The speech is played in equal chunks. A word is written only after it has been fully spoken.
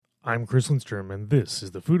I'm Chris Lindstrom, and this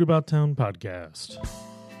is the Food About Town podcast.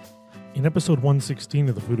 In episode 116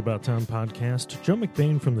 of the Food About Town podcast, Joe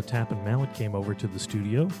McBain from the Tap and Mallet came over to the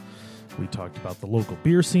studio. We talked about the local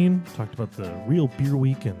beer scene, talked about the Real Beer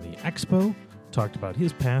Week and the Expo, talked about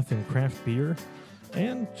his path in craft beer,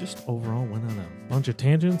 and just overall went on a bunch of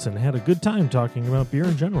tangents and had a good time talking about beer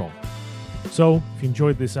in general. So, if you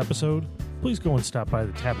enjoyed this episode, please go and stop by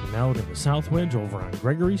the Tap and Mallet in the South Wedge over on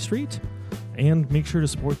Gregory Street. And make sure to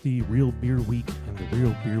support the Real Beer Week and the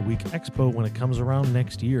Real Beer Week Expo when it comes around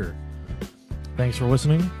next year. Thanks for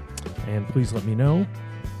listening, and please let me know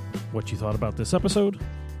what you thought about this episode.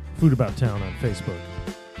 Food About Town on Facebook,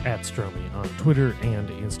 @Stromy on Twitter and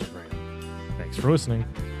Instagram. Thanks for listening.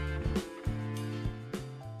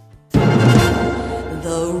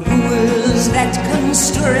 The rules that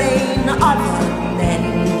constrain other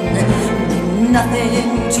men mean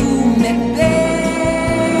nothing to McBain.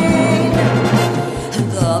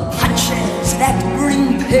 The punches that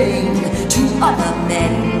bring pain to other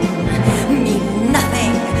men mean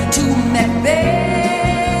nothing to McBain.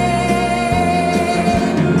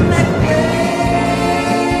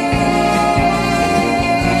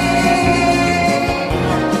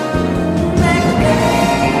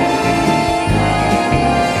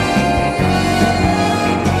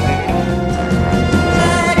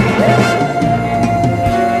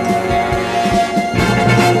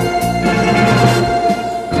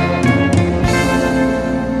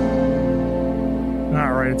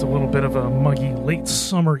 Bit of a muggy late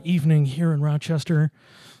summer evening here in Rochester,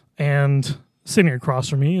 and sitting across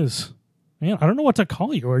from me is, man, I don't know what to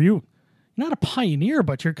call you. You're not a pioneer,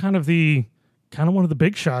 but you're kind of one of the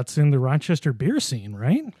big shots in the Rochester beer scene,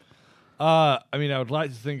 right? I would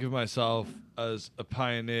like to think of myself as a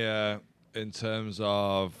pioneer in terms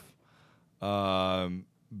of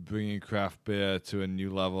bringing craft beer to a new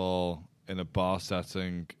level in a bar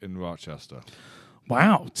setting in Rochester.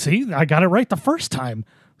 Wow. See, I got it right the first time.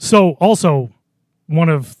 So also one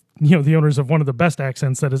of, the owners of one of the best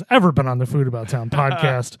accents that has ever been on the Food About Town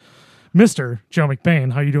podcast, Mr. Joe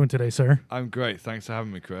McBain. How are you doing today, sir? I'm great. Thanks for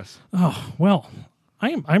having me, Chris. Oh, well,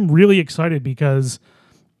 I'm really excited because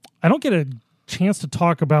I don't get a chance to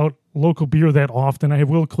talk about local beer that often. I have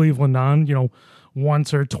Will Cleveland on,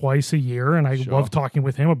 once or twice a year, and I love talking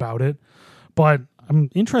with him about it. But I'm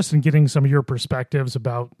interested in getting some of your perspectives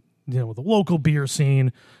about, the local beer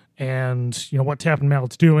scene and, what Tap and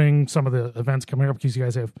Mallet's doing, some of the events coming up, because you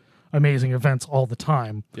guys have amazing events all the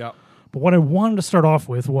time. Yeah. But what I wanted to start off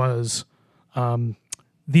with was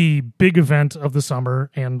the big event of the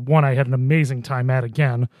summer, and one I had an amazing time at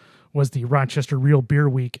again, was the Rochester Real Beer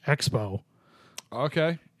Week Expo.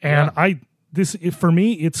 Okay. And for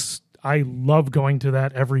me, I love going to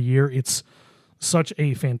that every year. It's such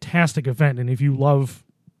a fantastic event, and if you love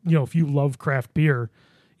craft beer,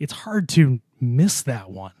 it's hard to miss that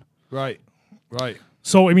one. Right.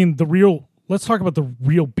 So, let's talk about the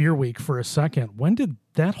Real Beer Week for a second. When did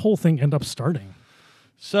that whole thing end up starting?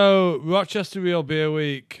 So, Rochester Real Beer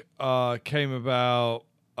Week came about,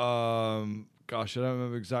 I don't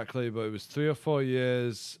remember exactly, but it was 3 or 4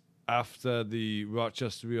 years after the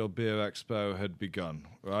Rochester Real Beer Expo had begun,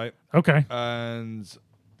 right? Okay. And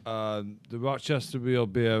the Rochester Real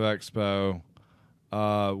Beer Expo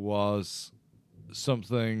was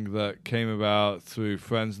something that came about through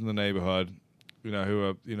friends in the neighborhood, who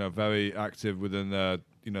are, very active within the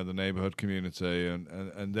neighborhood community,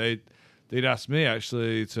 and they'd asked me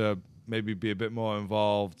actually to maybe be a bit more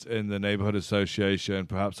involved in the neighborhood association,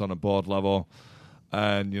 perhaps on a board level.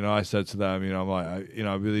 And I said to them, I'm like,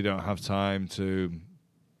 I really don't have time to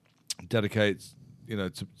dedicate,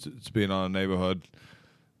 to being on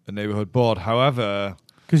a neighborhood board. However,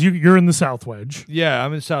 because you're in the South Wedge. Yeah,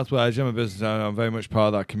 I'm in South Wedge. I'm a business owner. I'm very much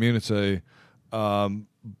part of that community. But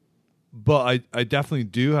I definitely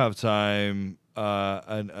do have time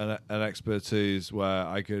and expertise where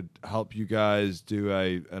I could help you guys do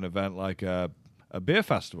an event like a beer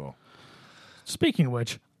festival. Speaking of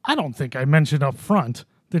which, I don't think I mentioned up front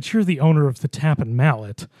that you're the owner of the Tap and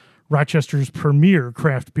Mallet, Rochester's premier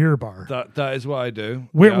craft beer bar. That is what I do.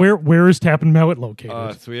 Where is Tap and Mallet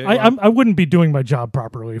located? 381. I wouldn't be doing my job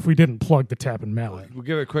properly if we didn't plug the Tap and Mallet. We'll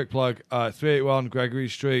give it a quick plug. 381 Gregory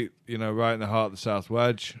Street, right in the heart of the South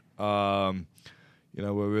Wedge. We're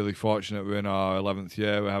really fortunate. We're in our 11th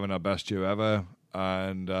year. We're having our best year ever.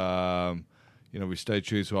 And, we stay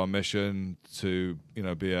true to our mission to,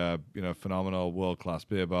 be a, phenomenal world-class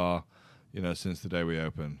beer bar. Since the day we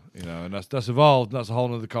opened, and that's evolved. That's a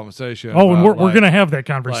whole other conversation. Oh, and we're going to have that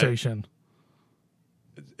conversation.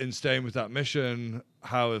 In staying with that mission,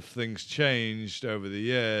 how have things changed over the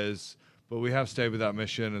years? But we have stayed with that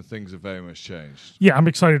mission, and things have very much changed. Yeah, I'm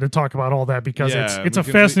excited to talk about all that because it's a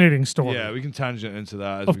fascinating story. Yeah, we can tangent into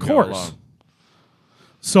that as of we go course. along.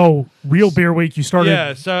 So, Real Beer Week, you started...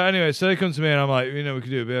 Yeah, so anyway, so they come to me and I'm like, we could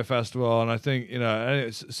do a beer festival. And I think,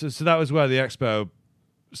 anyway, so that was where the expo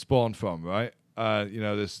spawned from, right?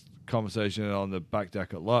 This conversation on the back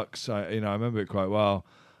deck at Lux, I remember it quite well.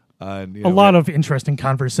 And a lot of interesting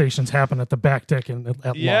conversations happen at the back deck at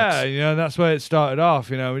Lux. Yeah, and that's where it started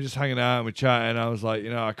off. We're just hanging out and we're chatting. I was like,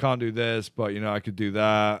 I can't do this, but, I could do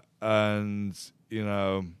that. And,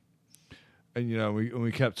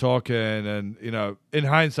 we kept talking, and in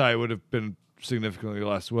hindsight, it would have been significantly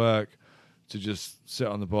less work to just sit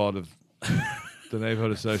on the board of the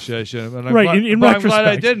neighborhood association. And right, in but retrospect, I'm glad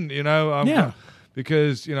I didn't. Yeah,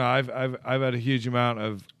 because I've had a huge amount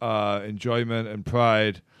of enjoyment and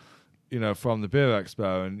pride, from the beer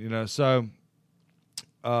expo, and so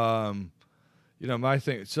my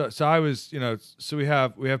thing. So I was, so we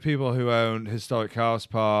have people who own historic house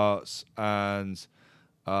parts, and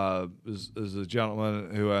there's a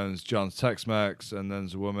gentleman who owns John's Tex-Mex, and then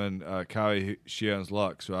there's a woman, Carrie, she owns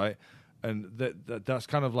Lux, right? And that's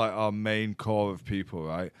kind of like our main core of people,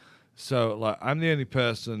 right? So like I'm the only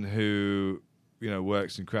person who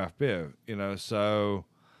works in craft beer, so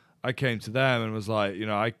I came to them and was like,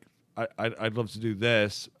 I'd love to do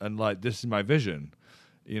this, and like this is my vision,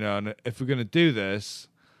 and if we're gonna do this,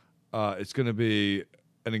 it's gonna be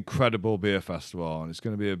an incredible beer festival, and it's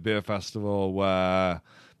going to be a beer festival where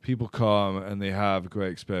people come and they have a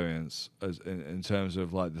great experience in terms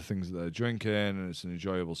of like the things that they're drinking, and it's an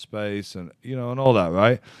enjoyable space, and and all that,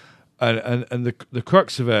 right? And the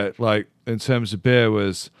crux of it, like in terms of beer,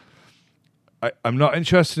 was I'm not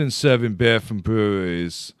interested in serving beer from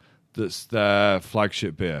breweries that's their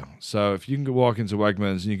flagship beer. So if you can walk into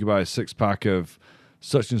Wegmans and you can buy a 6-pack of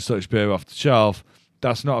such and such beer off the shelf,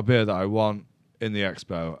 that's not a beer that I want in the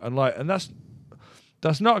expo, and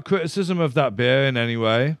that's not a criticism of that beer in any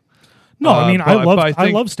way. No, I mean, I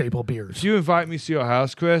love staple beers. If you invite me to your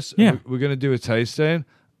house, Chris, yeah, and we're going to do a tasting,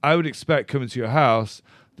 I would expect coming to your house,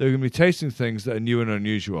 they're going to be tasting things that are new and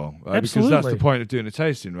unusual, right? Absolutely. Because that's the point of doing a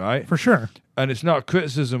tasting, right? For sure. And it's not a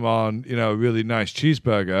criticism on a really nice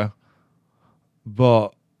cheeseburger,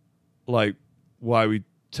 but like, why are we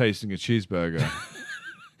tasting a cheeseburger?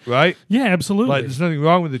 Right? Yeah, absolutely. Like, there's nothing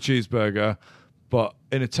wrong with the cheeseburger, but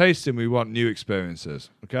in a tasting, we want new experiences,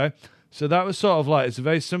 okay? So that was sort of like, it's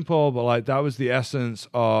very simple, but like that was the essence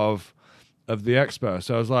of the expo.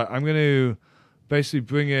 So I was like, I'm going to basically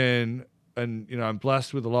bring in, and I'm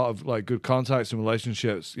blessed with a lot of like good contacts and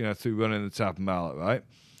relationships, through running the Tap and Mallet, right?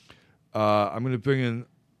 I'm going to bring in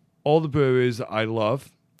all the breweries that I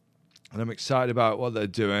love, and I'm excited about what they're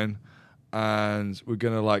doing, and we're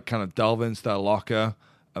going to like kind of delve into their locker,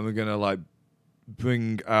 and we're going to like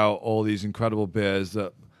bring out all these incredible beers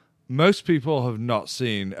that most people have not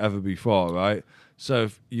seen ever before, right? So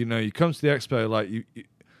if, you come to the expo, like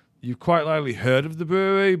you've quite likely heard of the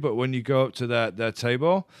brewery, but when you go up to their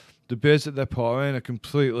table, the beers that they're pouring are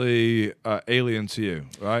completely alien to you,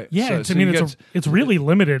 right? Yeah, it's really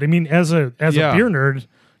limited. I mean, as a beer nerd,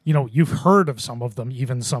 you've heard of some of them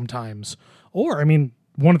even sometimes. Or, I mean,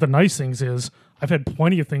 one of the nice things is I've had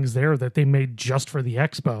plenty of things there that they made just for the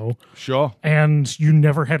expo. Sure. And you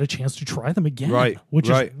never had a chance to try them again. Right. Which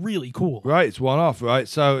is really cool. Right. It's one off, right?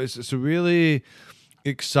 So it's a really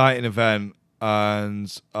exciting event,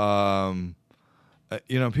 and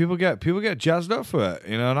people get jazzed up for it,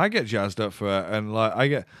 and I get jazzed up for it, and like I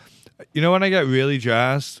get when I get really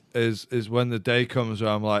jazzed is when the day comes where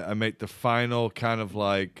I'm like, I make the final kind of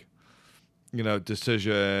like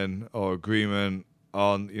decision or agreement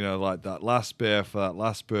on like that last beer for that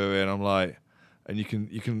last brewery, and I'm like, and you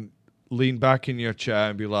can lean back in your chair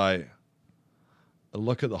and be like,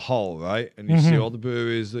 look at the whole, right? And you see all the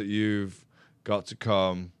breweries that you've got to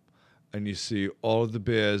come, and you see all of the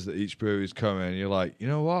beers that each brewery's coming, and you're like, you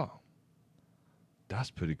know what? That's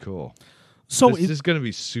pretty cool. So this is going to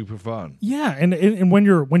be super fun. Yeah, and when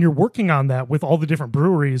you're working on that with all the different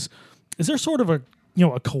breweries, is there sort of a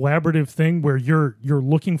collaborative thing where you're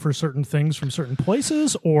looking for certain things from certain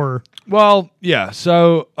places, or? Well, yeah.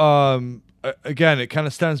 So again, it kind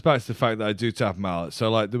of stands back to the fact that I do Tap and Mallet.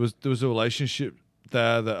 So like there was a relationship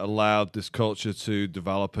there that allowed this culture to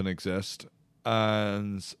develop and exist,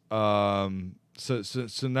 and so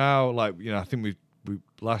now, like I think we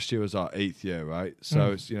last year was our 8th year, right?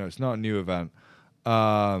 So it's not a new event.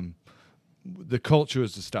 The culture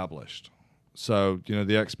is established. So,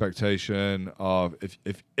 the expectation of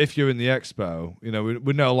if you're in the expo,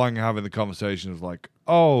 we're no longer having the conversation of like,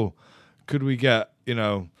 oh, could we get,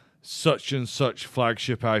 such and such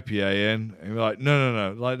flagship IPA in, and you're like,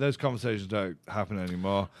 no, like those conversations don't happen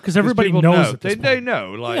anymore because everybody people knows know. at this They point.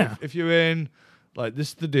 know, like Yeah. if you're in, like this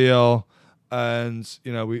is the deal, and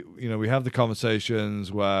we have the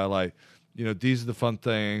conversations where like these are the fun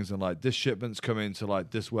things, and like this shipment's coming to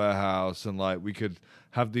like this warehouse, and like we could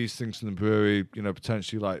have these things from the brewery,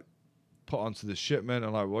 potentially like put onto the shipment,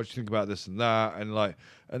 and like what do you think about this and that, and like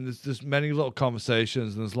and there's many little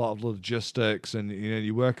conversations, and there's a lot of logistics, and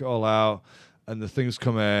you work it all out, and the things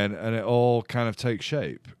come in, and it all kind of takes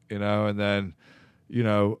shape, and then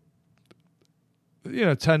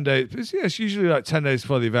 10 days, it's usually like 10 days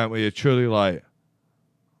before the event where you're truly like,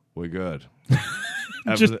 we're good.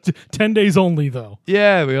 Just 10 days only, though.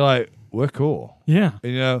 Yeah, we're like, we're cool. Yeah.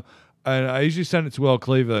 And I usually send it to Will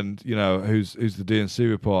Cleveland, who's the DNC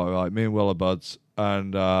reporter. Like me and Will are buds,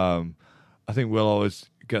 and I think Will always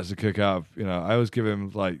gets a kick out of. I always give him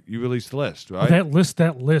like, you release the list, right?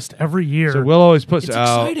 That list every year. So Will always puts It's it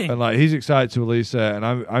out, exciting. and like he's excited to release it, and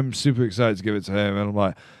I'm super excited to give it to him, and I'm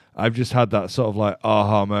like, I've just had that sort of like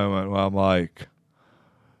aha moment where I'm like,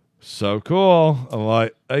 so cool. I'm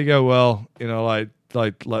like, there you go, Will.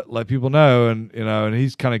 Let people know, and and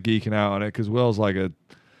he's kind of geeking out on it because Will's like a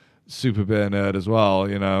super beer nerd as well,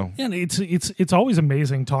 Yeah, and it's always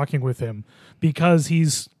amazing talking with him because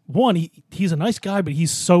he's a nice guy, but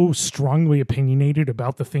he's so strongly opinionated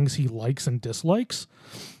about the things he likes and dislikes.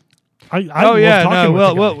 I love talking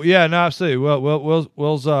with the guy. Absolutely.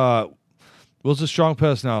 Will's a strong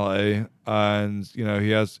personality, and he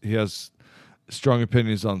has strong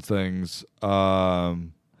opinions on things.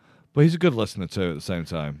 But he's a good listener too at the same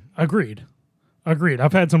time. Agreed.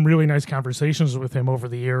 I've had some really nice conversations with him over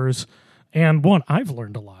the years. And I've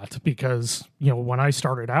learned a lot because, when I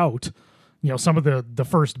started out, some of the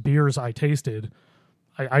first beers I tasted,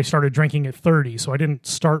 I started drinking at 30. So I didn't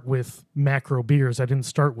start with macro beers. I didn't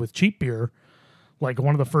start with cheap beer. Like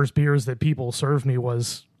one of the first beers that people served me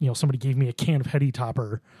was, somebody gave me a can of Heady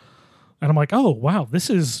Topper. And I'm like, oh, wow, this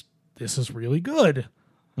is really good.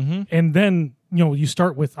 Mm-hmm. And then, I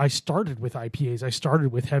started with IPAs. I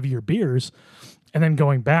started with heavier beers, and then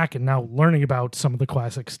going back and now learning about some of the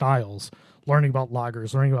classic styles, learning about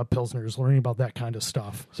lagers, learning about pilsners, learning about that kind of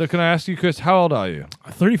stuff. So can I ask you, Chris, how old are you?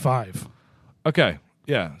 35. Okay.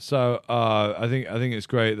 Yeah. So I think it's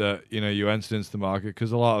great that, you entered into the market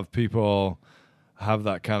because a lot of people have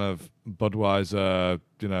that kind of Budweiser,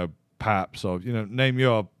 Pabst or, name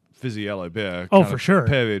your fizzy yellow beer. Oh, for sure.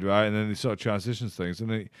 Period, right? And then they sort of transitions things. And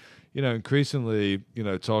then, increasingly,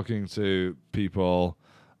 talking to people,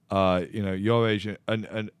 your age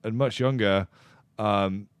and much younger,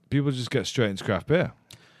 people just get straight into craft beer.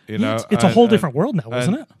 It's a whole different world now,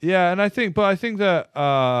 isn't it? Yeah, and I think that,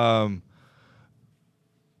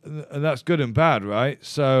 and that's good and bad, right?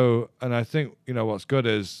 So, and I think, what's good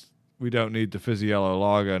is we don't need the fizzy yellow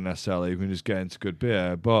lager necessarily. We can just get into good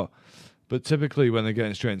beer. But typically when they're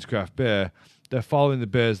getting straight into craft beer, they're following the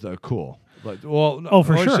beers that are cool. Like,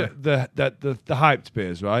 for sure. The hyped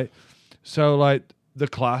beers, right? So like the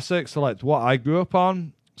classics are like what I grew up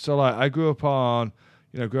on. So like I grew up in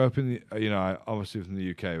the, obviously from the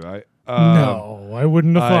UK, right? No, I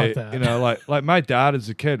wouldn't have thought that. Like my dad as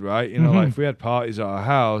a kid, right? Like if we had parties at our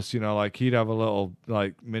house, like he'd have a little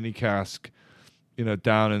like mini cask,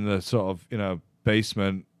 down in the sort of,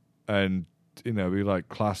 basement, and, we like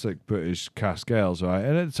classic British cask ales, right?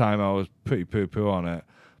 And at the time I was pretty poo-poo on it,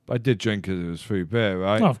 but I did drink because it was free beer,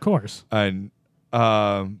 right? Oh, of course. And,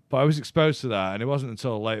 but I was exposed to that, and it wasn't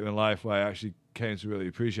until later in life where I actually came to really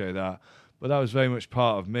appreciate that. But that was very much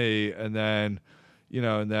part of me, and then,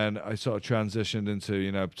 and then I sort of transitioned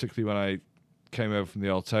into, particularly when I came over from the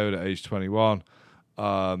Old Toad at age 21.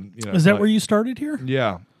 Is that where you started here?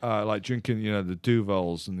 Yeah, like drinking, the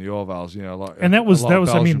Duvals and the Orvals, and that was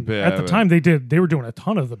I mean, at the time they were doing a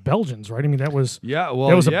ton of the Belgians, right? I mean, that was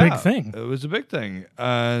a big thing. It was a big thing,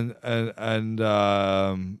 and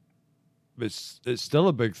it's still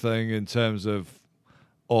a big thing in terms of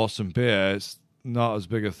awesome beer. It's not as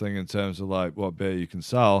big a thing in terms of like what beer you can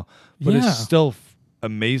sell, but it's still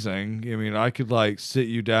amazing. I mean, I could like sit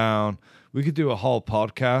you down. We could do a whole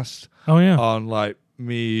podcast. On like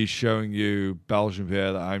me showing you Belgian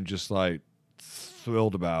beer that I'm just like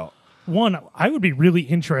thrilled about. I would be really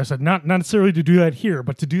interested, not necessarily to do that here,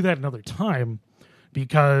 but to do that another time,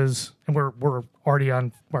 because and we're already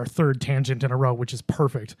on our third tangent in a row, which is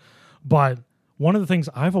perfect. But one of the things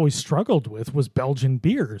I've always struggled with was Belgian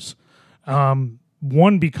beers.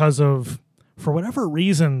 Because of, for whatever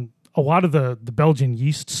reason, a lot of the Belgian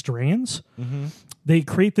yeast strains, they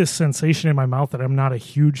create this sensation in my mouth that I'm not a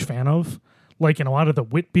huge fan of. Like in a lot of the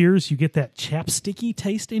wit beers, you get that chapsticky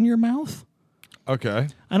taste in your mouth. Okay.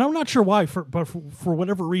 And I'm not sure why, but for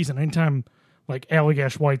whatever reason, anytime, like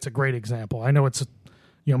Allagash White's a great example. I know it's,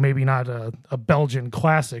 maybe not a Belgian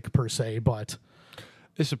classic per se, but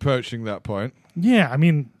It's approaching that point. yeah, I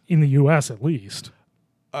mean, in the U.S. at least.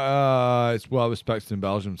 It's well respected in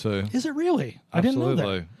Belgium too. Is it really? I didn't know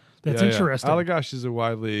that. That's interesting. Allagash is a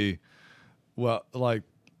widely,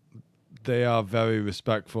 they are very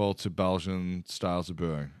respectful to Belgian styles of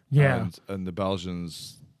brewing. Yeah. And the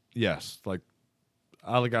Belgians, yes, like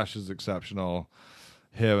Allagash is exceptional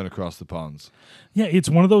here and across the ponds. Yeah, it's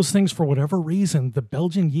one of those things, for whatever reason, the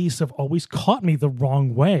Belgian yeasts have always caught me the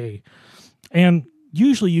wrong way. And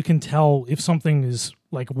usually you can tell if something is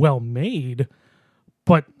like well made,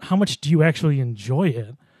 but how much do you actually enjoy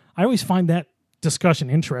it? I always find that discussion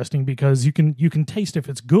interesting because you can taste if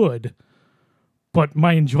it's good, but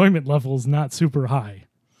my enjoyment level is not super high.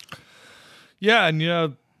 Yeah,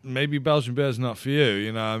 and maybe Belgian beer is not for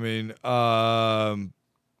you, I mean,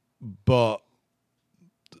 but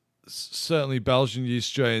certainly Belgian yeast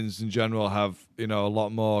strains in general have, a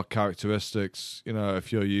lot more characteristics,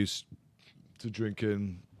 if you're used to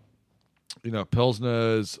drinking,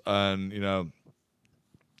 Pilsners and,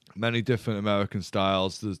 many different American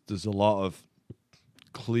styles. There's a lot of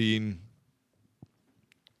clean,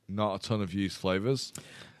 not a ton of yeast flavors.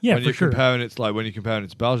 Yeah, when for you're sure. comparing it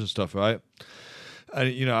to Belgian stuff, right?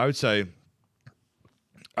 And I would say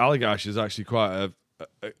Allagash is actually quite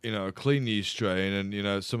a clean yeast strain,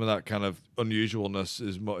 and some of that kind of unusualness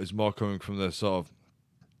is more coming from the sort of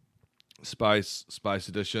spice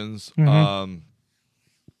additions. Mm-hmm.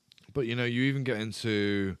 But you even get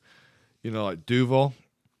into like Duvel.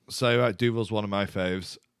 Say right, Duvel's one of my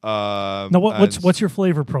faves. Now, what's your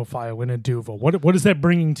flavor profile in a Duvel? What is that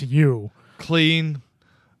bringing to you? Clean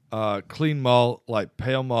malt, like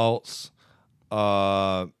pale malts. It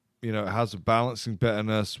has a balancing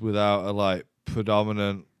bitterness without a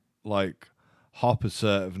predominant hop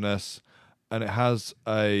assertiveness, and it has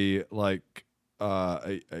a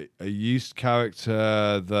yeast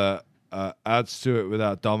character that adds to it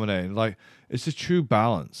without dominating. It's a true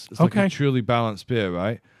balance. It's like a truly balanced beer,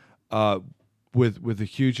 right? With a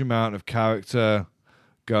huge amount of character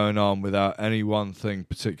going on without any one thing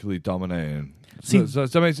particularly dominating. So it's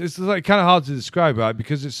kind of hard to describe, right?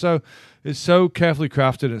 Because it's so carefully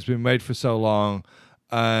crafted and it's been made for so long,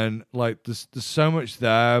 and there's so much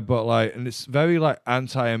there, but and it's very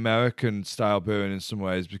anti-American style brewing in some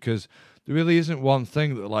ways, because there really isn't one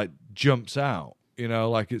thing that jumps out.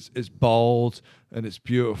 It's bold and it's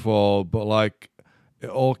beautiful, but it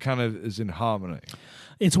all kind of is in harmony.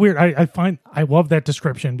 It's weird. I love that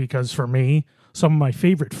description, because for me, some of my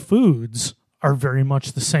favorite foods are very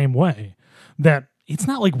much the same way. That it's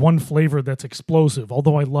not like one flavor that's explosive,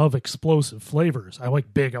 although I love explosive flavors. I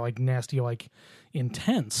like big, I like nasty, I like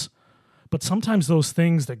intense. But sometimes those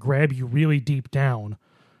things that grab you really deep down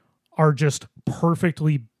are just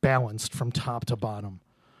perfectly balanced from top to bottom.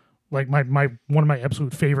 Like my one of my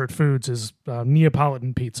absolute favorite foods is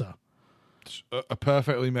Neapolitan pizza. A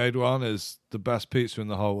perfectly made one is the best pizza in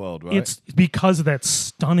the whole world, right? It's because of that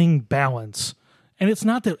stunning balance. And it's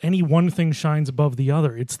not that any one thing shines above the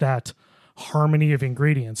other. It's that harmony of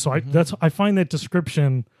ingredients. So I find that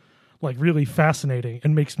description really fascinating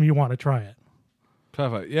and makes me want to try it.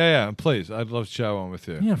 Perfect. Yeah. And please, I'd love to share one with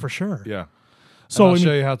you. Yeah, for sure. Yeah. So I'll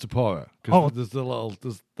show you how to pour it.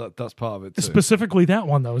 Because that's part of it too. Specifically that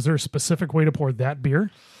one though. Is there a specific way to pour that beer?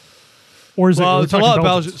 Or is it's a lot of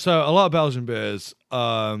Belgian. So a lot of Belgian beers.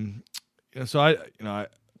 So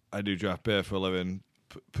I do draft beer for a living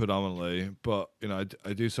predominantly, but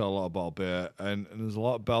I do sell a lot of bottled beer, and there's a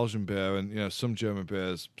lot of Belgian beer and some German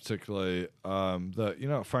beers particularly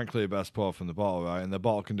that frankly are best poured from the bottle, right? And they're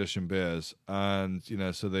bottle conditioned beers, and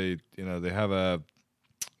so they have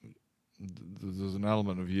there's an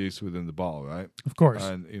element of use within the bottle, right? Of course.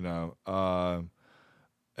 And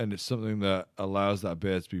and it's something that allows that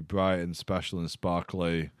beer to be bright and special and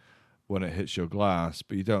sparkly when it hits your glass,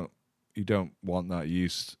 but you don't want that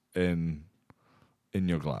yeast in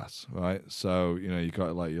your glass, right? So you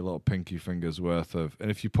got your little pinky fingers worth of, and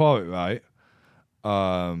if you pour it right,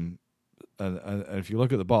 and if you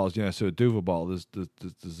look at the bottles, so a Duvel bottle,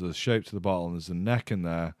 there's a shape to the bottle and there's a neck in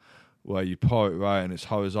there where you pour it right and it's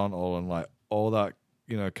horizontal, and all that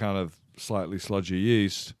kind of slightly sludgy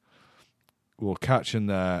yeast will catch in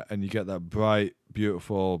there, and you get that bright,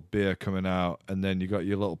 beautiful beer coming out, and then you got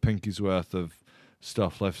your little pinky's worth of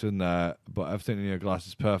stuff left in there, but everything in your glass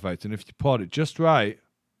is perfect. And if you poured it just right,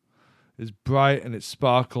 it's bright and it's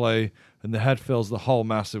sparkly, and the head fills the whole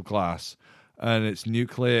massive glass, and it's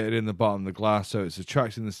nucleated in the bottom of the glass, so it's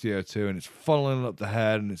attracting the CO2, and it's funneling up the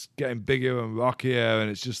head, and it's getting bigger and rockier, and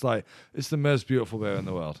it's just like, it's the most beautiful beer in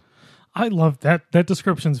the world. I love that. That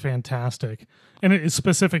description's fantastic. And it is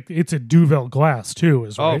specific. It's a Duvel glass, too,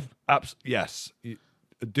 is right? Oh, yes.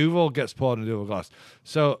 A Duvel gets poured in a Duvel glass.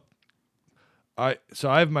 So I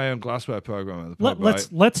have my own glassware program at the pub,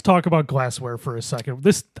 Let's talk about glassware for a second.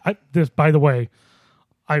 This, by the way,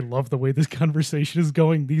 I love the way this conversation is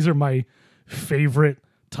going. These are my favorite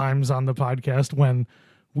times on the podcast when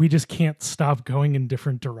we just can't stop going in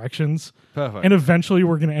different directions. Perfect. And eventually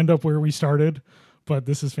we're going to end up where we started. But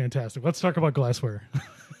this is fantastic. Let's talk about glassware.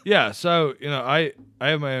 Yeah, so I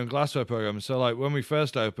have my own glassware program. So like when we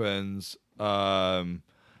first opened, I'd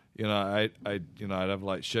have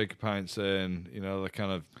like shaker pints in, the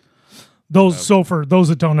kind of those. So for those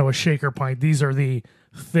that don't know, a shaker pint, these are the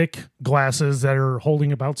thick glasses that are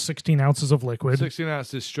holding about 16 ounces of liquid. 16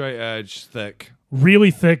 ounces straight edge, thick,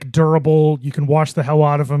 really thick, durable. You can wash the hell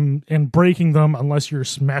out of them, and breaking them unless you're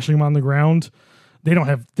smashing them on the ground.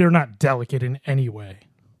 They're not delicate in any way.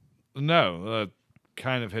 No, they're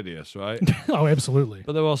kind of hideous, right? Oh, absolutely.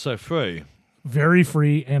 But they're also free. Very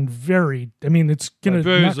free and it's going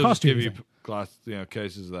to not cost you anything. Give you glass,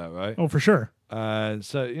 cases of that, right? Oh, for sure. And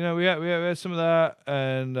so, we had some of that,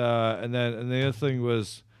 and the other thing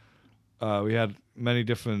was we had many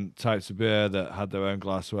different types of beer that had their own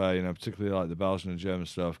glassware, particularly like the Belgian and German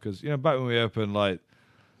stuff. Because, back when we opened, like,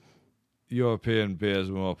 European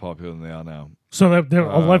beers were more popular than they are now. So that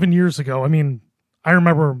 11 years ago, I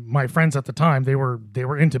remember my friends at the time, they were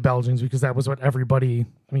into Belgians because that was what everybody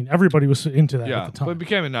was into that at the time. But it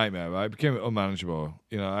became a nightmare, right? It became unmanageable.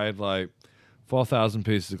 I had like 4,000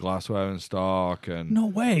 pieces of glassware in stock, and no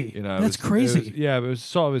way. That's crazy. But it was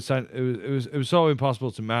sort of it was sort of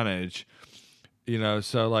impossible to manage.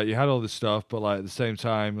 So like you had all this stuff, but like at the same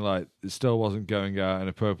time, like it still wasn't going out in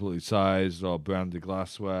appropriately sized or branded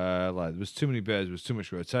glassware. Like there was too many beers, there was too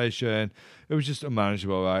much rotation. It was just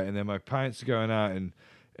unmanageable, right? And then my pints are going out in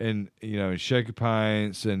shaker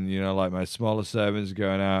pints, and like my smaller servings are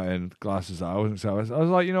going out in glasses that I wasn't. So I was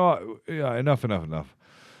like, enough.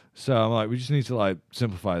 So I'm like, we just need to like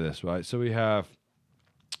simplify this, right? So we have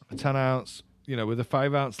a 10 ounce, with a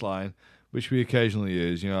 5 ounce line, which we occasionally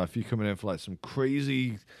use. If you're coming in for like some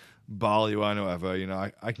crazy barley wine or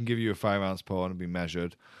whatever, I can give you a 5 ounce pour and it'll be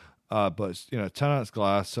measured. But it's, 10 ounce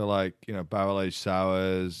glass, so like, barrel aged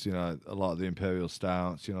sours, a lot of the imperial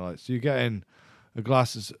stouts, so you're getting a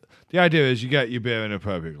glass. The idea is you get your beer in an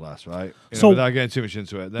appropriate glass, right? Without getting too much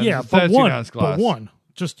into it. Then yeah, but 13 ounce glass.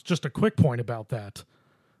 Just a quick point about that.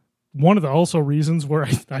 One of the also reasons where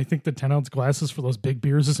I think the 10 ounce glasses for those big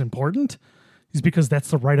beers is important is because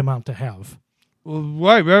that's the right amount to have. Well,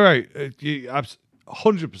 right.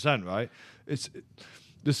 100%, right? There's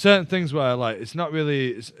certain things where like it's not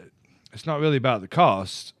really about the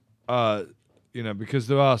cost, because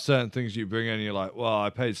there are certain things you bring in and you're like, well, I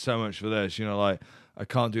paid so much for this, like I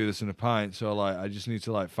can't do this in a pint, so like I just need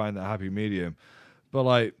to like find that happy medium. But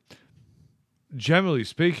like generally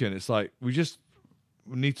speaking, it's like we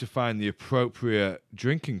need to find the appropriate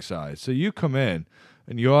drinking size. So you come in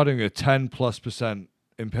and you're ordering a 10+%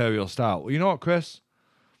 imperial stout. Well, you know what, Chris?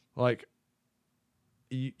 Like,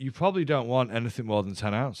 you probably don't want anything more than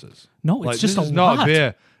 10 ounces. No, it's just a lot. This is not a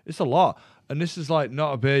beer. It's a lot. And this is like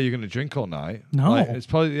not a beer you're going to drink all night. No. Like, it's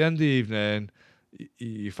probably at the end of the evening.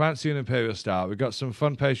 You fancy an imperial stout. We've got some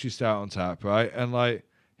fun pastry stout on tap, right? And like,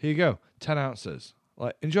 here you go, 10 ounces.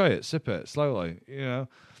 Like, enjoy it, sip it slowly,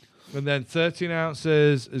 And then 13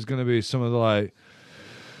 ounces is going to be some of the like,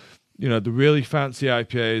 the really fancy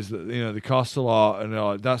IPAs that, they cost a lot, and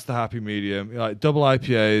like, that's the happy medium. Like double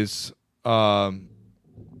IPAs,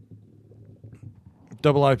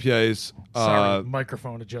 Sorry,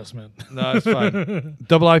 microphone adjustment. No, it's fine.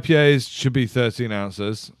 Double IPAs should be 13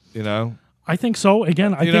 ounces, I think so.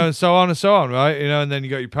 Again, I think and so on and so on, right? And then you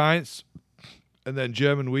got your pints, and then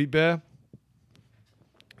German wheat beer,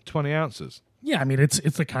 20 ounces. Yeah, it's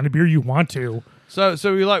the kind of beer you want to. So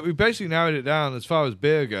we basically narrowed it down as far as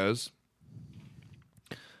beer goes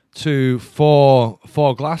to four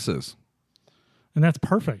glasses. And that's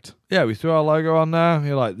perfect. Yeah, we threw our logo on there.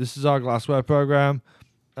 You're like, this is our glassware program.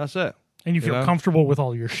 That's it. And you feel comfortable with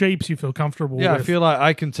all your shapes. You feel comfortable with... I feel like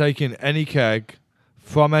I can take in any keg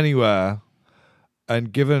from anywhere,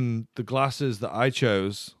 and given the glasses that I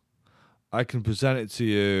chose, I can present it to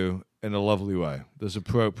you in a lovely way that's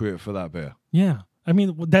appropriate for that beer. Yeah.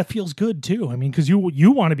 That feels good too. Because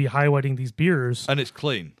you want to be highlighting these beers. And it's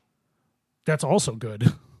clean. That's also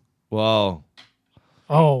good. Well...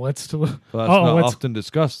 Oh, that's not often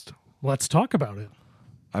discussed. Let's talk about it.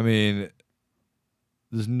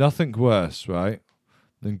 there's nothing worse, right,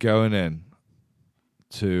 than going in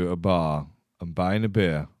to a bar and buying a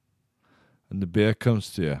beer, and the beer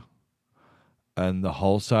comes to you, and the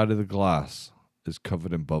whole side of the glass is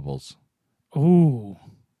covered in bubbles. Oh,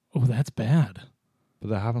 that's bad. But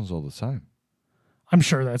that happens all the time. I'm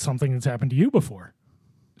sure that's something that's happened to you before.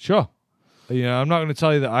 Sure. I'm not going to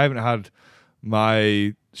tell you that I haven't had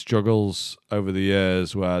my struggles over the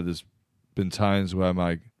years where there's been times where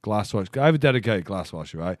my glass wash. I have a dedicated glass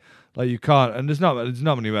washer, right? Like you can't, and there's not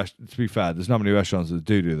many. To be fair, there's not many restaurants that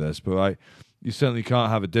do this, but right, you certainly can't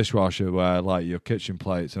have a dishwasher where like your kitchen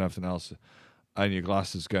plates and everything else, and your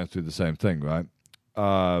glass is going through the same thing, right?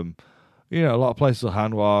 A lot of places will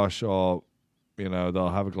hand wash, or they'll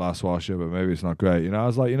have a glass washer, but maybe it's not great. I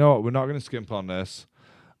was like, you know what, we're not going to skimp on this,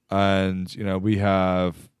 and we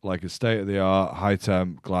have like a state-of-the-art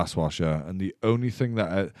high-temp glass washer, and the only thing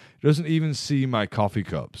that it doesn't even see my coffee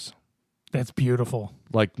cups. That's beautiful.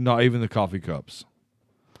 Like, not even the coffee cups.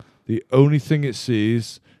 The only thing it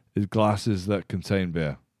sees is glasses that contain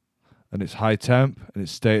beer. And it's high-temp, and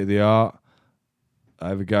it's state-of-the-art. I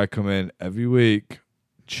have a guy come in every week,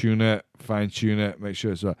 tune it, fine-tune it, make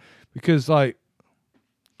sure it's right. Because, like,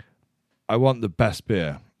 I want the best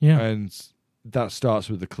beer. Yeah. And that starts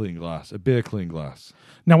with a clean glass, a beer clean glass.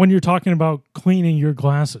 Now, when you're talking about cleaning your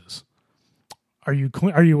glasses, are you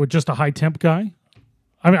just a high temp guy?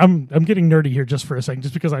 I'm getting nerdy here just for a second,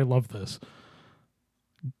 just because I love this.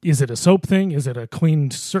 Is it a soap thing? Is it a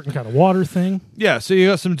clean certain kind of water thing? Yeah, so you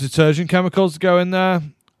got some detergent chemicals to go in there,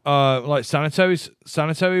 like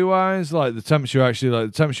sanitary wise, like the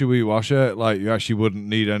temperature we wash it, like you actually wouldn't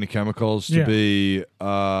need any chemicals to be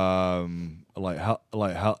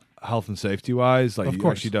health and safety wise, like you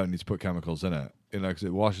actually don't need to put chemicals in it, because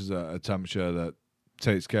it washes at a temperature that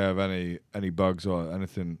takes care of any bugs or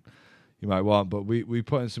anything you might want. But we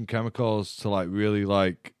put in some chemicals to like really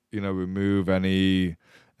like remove any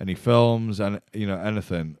films and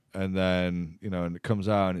anything, and then and it comes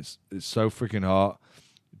out and it's so freaking hot,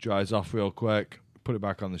 it dries off real quick. Put it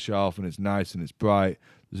back on the shelf and it's nice and it's bright.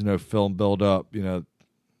 There's no film build up.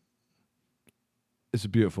 It's a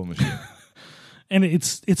beautiful machine. And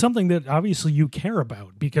it's something that obviously you care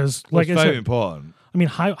about, because, like I said, very important. I mean,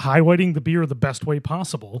 highlighting the beer the best way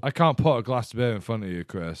possible. I can't put a glass of beer in front of you,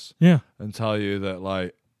 Chris, and tell you that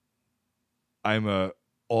like I'm a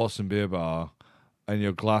awesome beer bar, and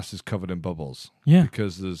your glass is covered in bubbles. Yeah,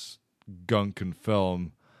 because there's gunk and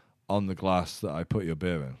film on the glass that I put your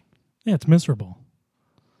beer in. Yeah, it's miserable,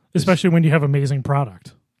 especially when you have amazing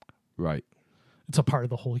product. Right. It's a part of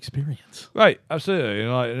the whole experience. Right, absolutely.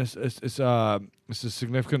 It's a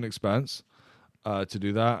significant expense to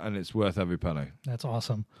do that, and it's worth every penny. That's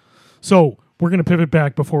awesome. So we're going to pivot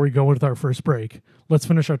back before we go with our first break. Let's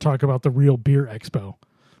finish our talk about the Real Beer Expo.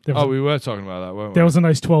 We were talking about that, weren't we? That was a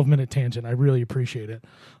nice 12-minute tangent. I really appreciate it.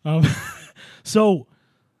 So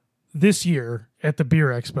this year at the Beer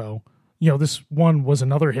Expo, this one was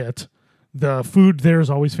another hit. The food there is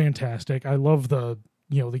always fantastic. I love the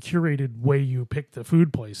curated way you pick the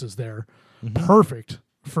food places there. Mm-hmm. Perfect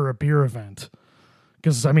for a beer event.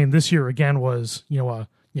 Because, I mean, this year again was, Kev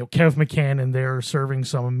McCann in there serving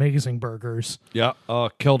some amazing burgers. Yeah,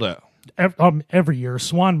 killed it. Every year.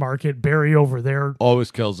 Swan Market, Barry over there.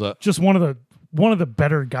 Always kills it. Just one of the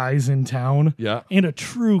better guys in town. Yeah. And a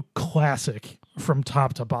true classic from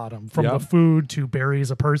top to bottom. From the food to Barry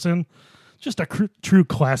as a person. Just a true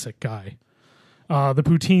classic guy. The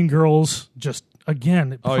Poutine Girls, just,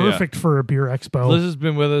 again, perfect for a beer expo. Liz has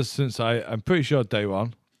been with us since I'm pretty sure day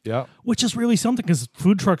one. Yeah. Which is really something, because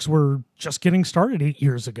food trucks were just getting started 8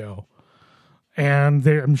 years ago. And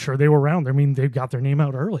I'm sure they were around. I mean, they got their name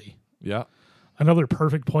out early. Yeah. Another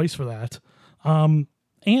perfect place for that.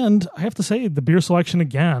 And I have to say, the beer selection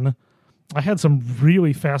again, I had some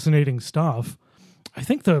really fascinating stuff. I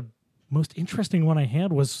think the most interesting one I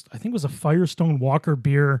had was a Firestone Walker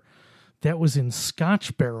beer that was in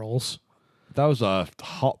Scotch barrels. That was a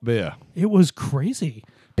hot beer. It was crazy.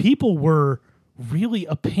 People were really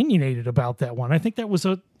opinionated about that one. I think that was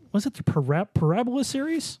the Parabola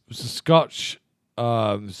series? It was a Scotch.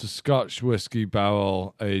 It's a Scotch whiskey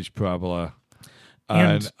barrel aged Parabola,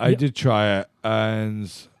 and I did try it, and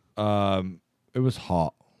it was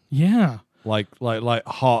hot. Yeah, like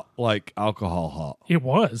hot, like alcohol hot. It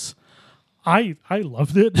was. I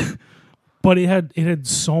loved it, but it had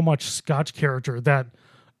so much Scotch character that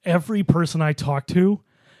every person I talked to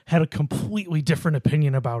had a completely different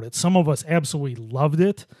opinion about it. Some of us absolutely loved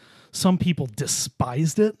it. Some people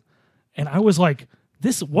despised it. And I was like,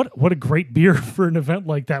 what a great beer for an event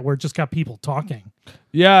like that where it just got people talking.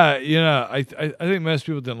 Yeah, I think most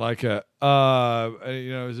people didn't like it.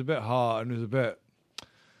 It was a bit hot and it was a bit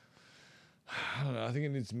I don't know. I think it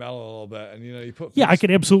needs to mellow a little bit, and you put I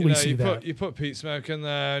could absolutely see that. You put peat smoke in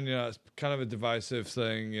there, and it's kind of a divisive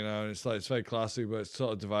thing, and it's very classy, but it's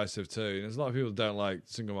sort of divisive too. And there's a lot of people who don't like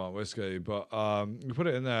single malt whiskey, but we put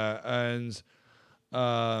it in there, and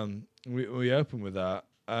we open with that,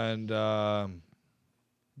 and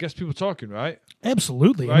gets people talking, right?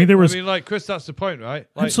 Absolutely. Right? Like Chris, that's the point, right?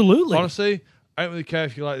 Absolutely. Honestly, I don't really care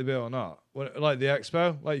if you like the beer or not. Like the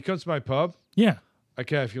expo, you come to my pub. Yeah. I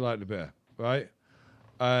care if you like the beer, right?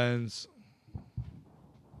 And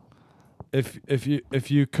if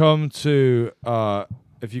you come to the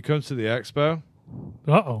expo,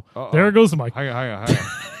 there goes the mic. Hang on.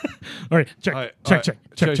 All right, check. All right,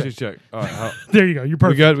 there you go. You're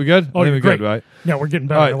perfect. We good? Oh, you're great. Good, right? Yeah, we're getting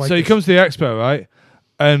better. All right, so he comes to the expo, right?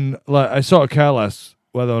 And I sort of care less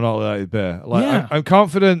whether or not I like the beer. I'm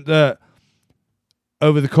confident that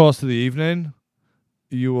over the course of the evening,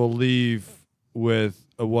 you will leave with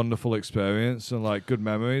a wonderful experience and good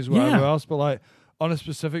memories, whatever else. But on a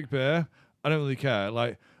specific beer, I don't really care.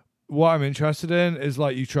 What I'm interested in is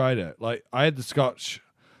you tried it. I had the Scotch,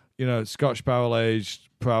 Scotch barrel aged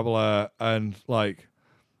Parabola, and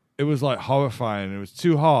it was horrifying. It was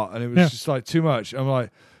too hot, and it was just too much. I'm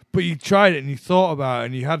like, but you tried it and you thought about it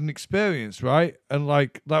and you had an experience, right? And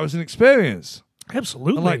that was an experience.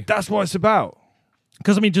 Absolutely. And that's what it's about.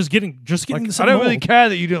 Because just getting I don't really care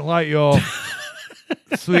that you didn't like your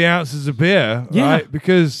 3 ounces of beer, right?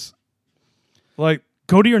 Because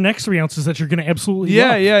go to your next 3 ounces that you're going to absolutely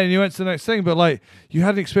love. And you went to the next thing, but you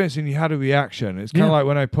had an experience and you had a reaction. It's kind of like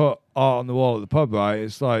when I put art on the wall at the pub, right?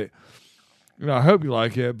 It's I hope you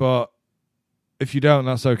like it, but if you don't,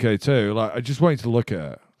 that's okay too. I just want you to look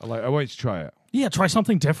at it. I want you to try it. Yeah, try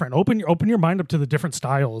something different. Open your mind up to the different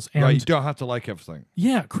styles. And you don't have to like everything.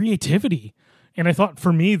 Yeah, creativity. And I thought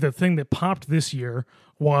for me, the thing that popped this year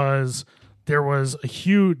was there was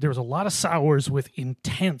a lot of sours with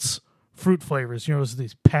intense fruit flavors. It was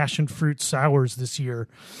these passion fruit sours this year.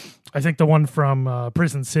 I think the one from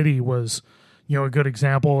Prison City was, a good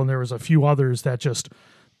example. And there was a few others that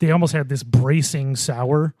they almost had this bracing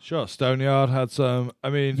sour. Sure. Stoneyard had some.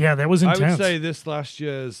 That was intense. I would say this last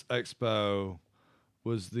year's expo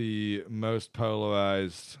was the most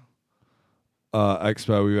polarized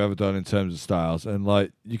expo we've ever done in terms of styles, and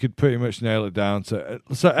you could pretty much nail it down to.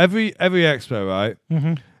 So every expo, right,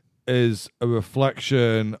 is a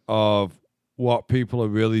reflection of what people are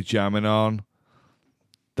really jamming on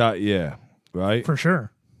that year, right? For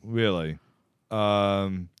sure. Really,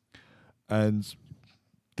 and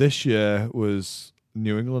this year was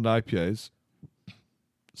New England IPAs,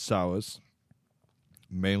 sours,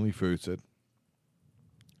 mainly fruited,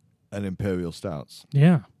 and imperial stouts.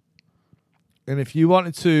 Yeah. And if you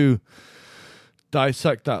wanted to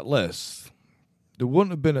dissect that list, there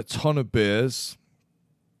wouldn't have been a ton of beers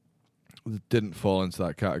that didn't fall into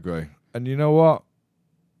that category. And you know what?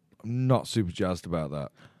 I'm not super jazzed about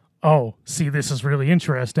that. Oh, see, this is really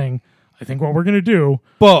interesting. I think what we're going to do...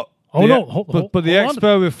 But the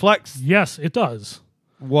expo reflects... Yes, it does.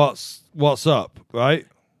 What's up, right?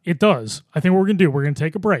 It does. I think what we're going to do, we're going to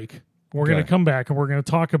take a break. We're going to come back and we're going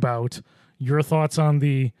to talk about your thoughts on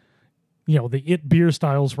the it beer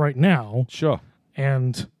styles right now. Sure.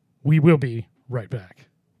 And we will be right back.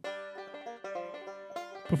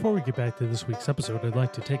 Before we get back to this week's episode, I'd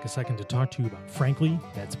like to take a second to talk to you about Frankly.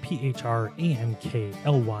 That's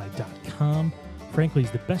PHRANKLY.com. Frankly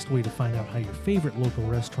is the best way to find out how your favorite local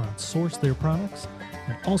restaurants source their products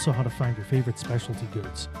and also how to find your favorite specialty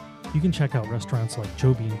goods. You can check out restaurants like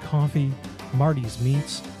Joe Bean Coffee, Marty's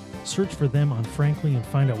Meats, search for them on Frankly and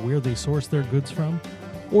find out where they source their goods from.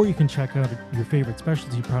 Or you can check out your favorite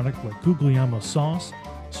specialty product like Guglielmo Sauce.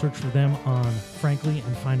 Search for them on Frankly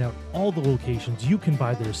and find out all the locations you can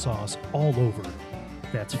buy their sauce all over.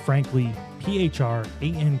 That's Frankly,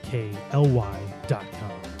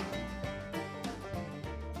 PHRANKLY.com.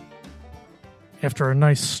 After a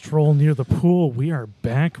nice stroll near the pool, we are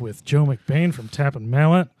back with Joe McBain from Tap and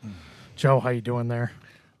Mallet. Joe, how you doing there?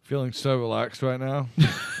 Feeling so relaxed right now.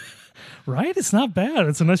 Right? It's not bad.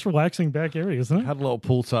 It's a nice relaxing back area, isn't it? Had a little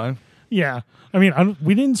pool time. Yeah.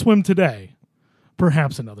 We didn't swim today.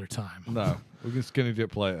 Perhaps another time. No. We can skinny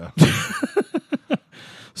dip later.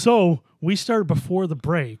 So, we started before the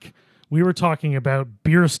break. We were talking about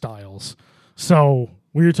beer styles. So,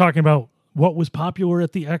 we were talking about what was popular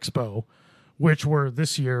at the expo, which were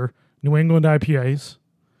this year New England IPAs,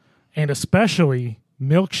 and especially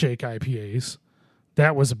milkshake IPAs.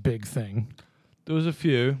 That was a big thing. There was a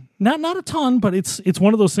few. Not a ton, but it's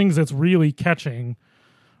one of those things that's really catching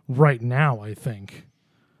right now, I think.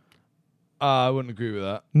 I wouldn't agree with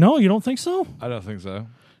that. No, you don't think so? I don't think so.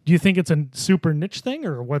 Do you think it's a super niche thing,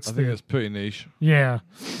 or what's I think it's pretty niche. Yeah.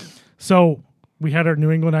 So we had our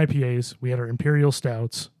New England IPAs, we had our Imperial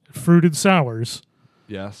Stouts, fruited sours,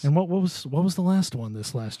 Yes. and what was the last one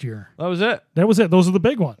this last year? That was it. That was it. Those are the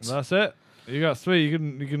big ones. That's it. You got 3. You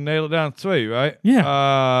can nail it down to 3, right?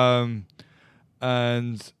 Yeah.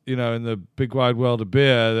 And in the big wide world of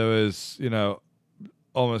beer, there is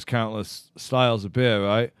almost countless styles of beer,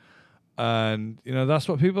 right? And that's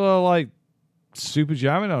what people are like super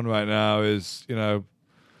jamming on right now is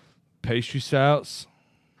pastry stouts.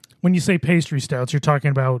 When you say pastry stouts, you're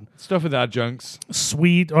talking about Stuff with adjuncts.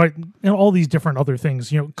 sweet, or all these different other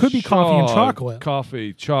things. Could be coffee and Sure, chocolate.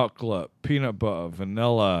 Coffee, chocolate, peanut butter,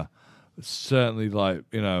 vanilla. Certainly like,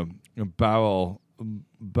 barrel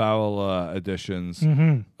additions.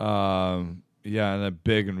 Mm-hmm. And they're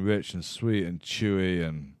big and rich and sweet and chewy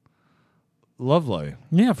and lovely.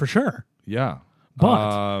 Yeah, for sure. Yeah.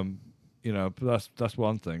 But that's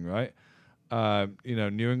one thing, right?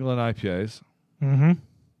 New England IPAs. Mm-hmm.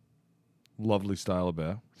 Lovely style of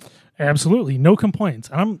beer. Absolutely, no complaints.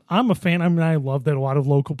 I'm a fan. I mean, I love that a lot of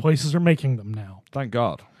local places are making them now. Thank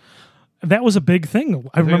God. That was a big thing.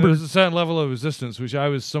 I remember there's a certain level of resistance which I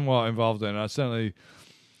was somewhat involved in. I certainly,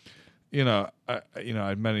 I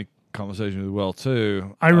had many conversations with Will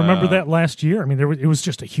too. I remember that last year. I mean, it was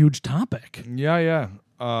just a huge topic. Yeah.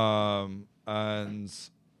 And kind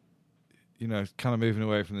of moving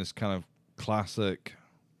away from this kind of classic,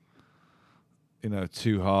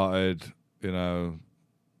 Two-Hearted, and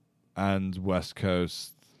West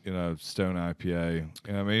Coast, Stone IPA.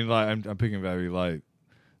 I mean, like I'm picking very like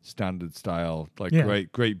standard style, like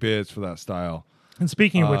great beers for that style. And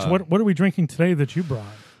speaking of which, what are we drinking today that you brought?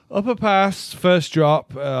 Upper Pass, first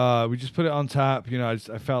drop. We just put it on tap. I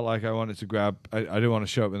felt like I wanted to grab. I didn't want to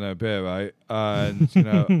show up with no beer, right? And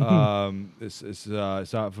it's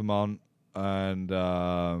out of Vermont, and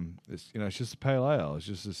it's just a pale ale. It's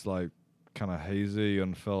just this like kind of hazy,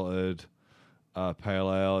 unfiltered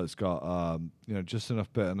pale ale. It's got just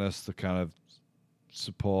enough bitterness to kind of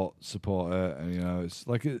support it, and it's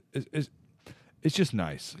like it's just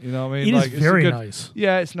nice. You know what I mean? It is very nice.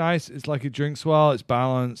 Yeah, it's nice. It's like it drinks well. It's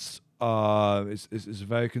balanced. It's a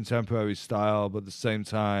very contemporary style, but at the same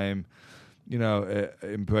time, it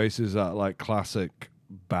embraces that like classic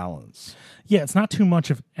balance. Yeah, it's not too much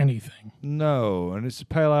of anything. No, and it's a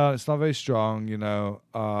pale ale. It's not very strong.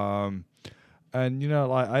 And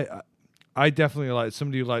like I definitely like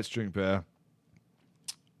somebody who likes to drink beer.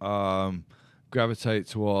 Gravitate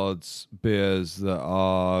towards beers that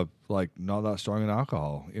are like not that strong in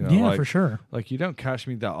alcohol. Yeah, for sure. Like you don't catch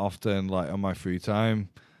me that often, like on my free time,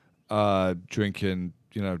 drinking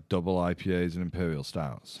double IPAs and imperial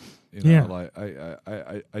stouts. Like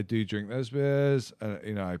I do drink those beers,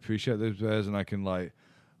 and I appreciate those beers, and I can like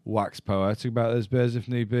wax poetic about those beers if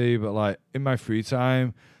need be. But like in my free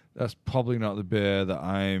time, that's probably not the beer that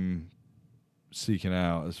I'm seeking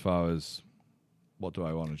out as far as what do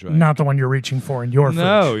I want to drink. Not the one you're reaching for in your fridge.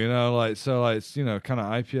 No, it's kind of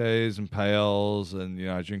IPAs and pales, and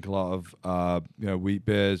I drink a lot of wheat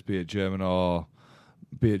beers, be it German or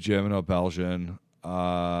Belgian.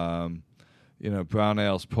 Brown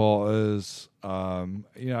ales, porters. I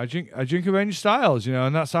drink a range of styles,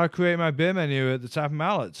 and that's how I create my beer menu at the Tap and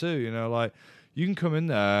Mallet too. Like you can come in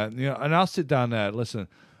there, and I'll sit down there. Listen,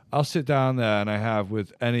 I'll sit down there, and I have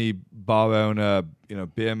with any bar owner,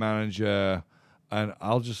 beer manager, and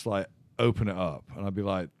I'll just like open it up, and I'll be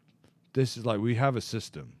like, "This is like we have a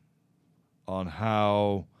system on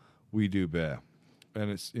how we do beer,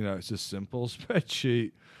 and it's it's a simple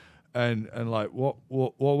spreadsheet." And like what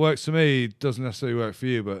works for me doesn't necessarily work for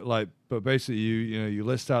you, but basically you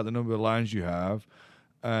list out the number of lines you have,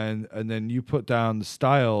 and then you put down the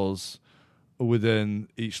styles within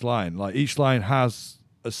each line. Like each line has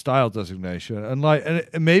a style designation, and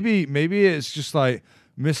maybe it's just like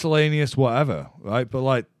miscellaneous whatever, right? But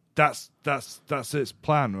like that's its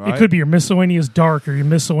plan, right? It could be your miscellaneous dark or your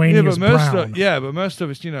miscellaneous brown. But most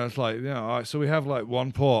of it's it's like all right, so we have like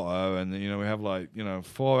one porter, and then we have like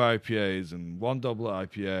 4 IPAs and 1 double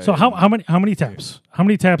IPA. So how many taps? How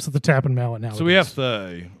many taps at the Tap and Mallet now? So we have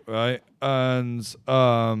 30, right? And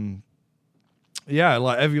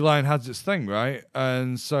like every line has its thing, right?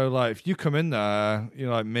 And so like if you come in there,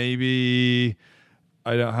 like maybe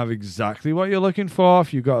I don't have exactly what you're looking for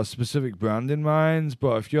if you've got a specific brand in mind,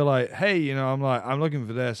 but if you're like, hey, I'm looking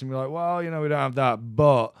for this, and you're like, well, we don't have that,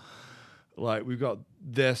 but like we've got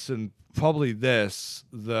this and probably this,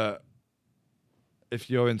 that if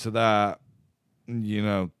you're into that,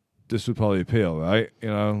 this would probably appeal, right?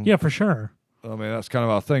 Yeah, for sure. I mean, that's kind of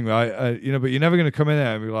our thing, right? But you're never going to come in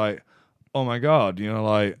there and be like, oh my God,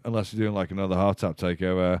 like, unless you're doing like another Hard Tap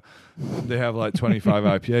takeover, they have like 25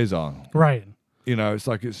 IPAs on. Right. It's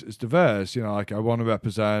like it's diverse. Like I want to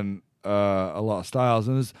represent a lot of styles,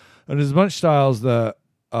 and there's a bunch of styles that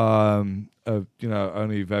are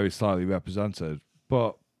only very slightly represented,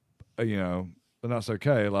 but and that's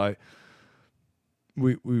okay. Like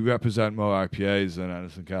we represent more IPAs than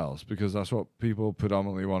anything else because that's what people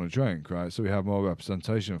predominantly want to drink, right? So we have more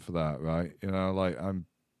representation for that, right? Like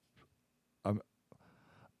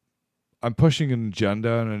I'm pushing an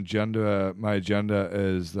agenda, and my agenda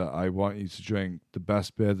is that I want you to drink the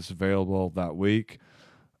best beer that's available that week,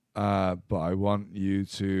 but I want you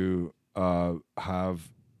to have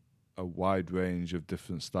a wide range of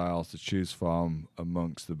different styles to choose from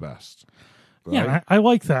amongst the best. Right? Yeah, I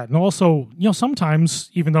like that. And also,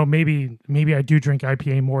 sometimes, even though maybe I do drink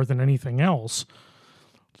IPA more than anything else,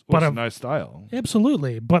 but it's a nice style.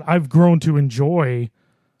 Absolutely. But I've grown to enjoy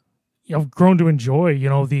the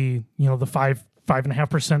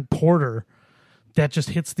 5.5% porter that just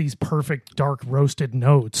hits these perfect dark roasted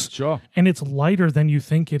notes. Sure. And it's lighter than you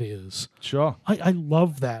think it is. Sure. I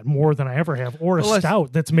love that more than I ever have. Or a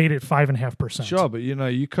stout that's made at 5.5%. Sure, but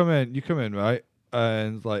you come in, right?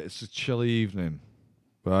 And like it's a chilly evening,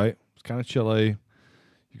 right? It's kind of chilly.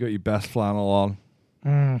 You got your best flannel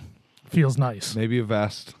on. Feels nice. Maybe a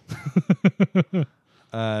vest.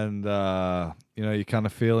 And you're kind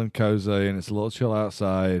of feeling cozy, and it's a little chill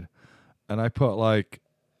outside. And I put like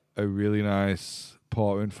a really nice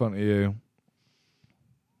porter in front of you.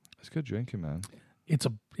 It's good drinking, man. It's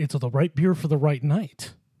the right beer for the right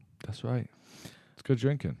night. That's right. It's good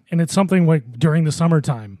drinking. And it's something like during the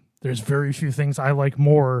summertime, there's very few things I like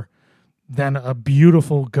more than a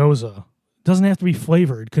beautiful Goza. It doesn't have to be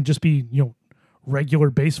flavored. It could just be,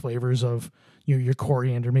 regular base flavors of your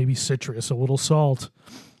coriander, maybe citrus, a little salt.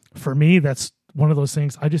 For me, that's one of those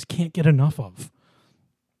things I just can't get enough of.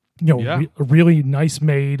 A really nice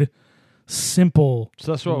made, simple.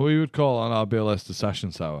 So that's what we would call on our beer list a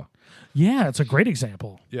session sour. Yeah, it's a great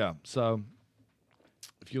example. Yeah. So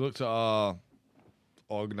if you looked at our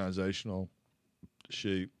organizational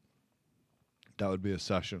sheet, that would be a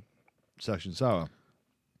session sour,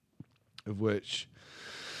 of which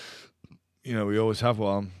we always have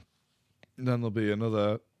one. And then there'll be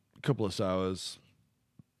another couple of sours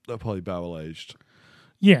that are probably barrel aged.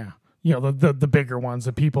 Yeah, the bigger ones,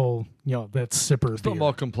 the people that sipper. It's a lot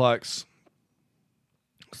more complex.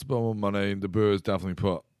 It's a bit more money. The brewers definitely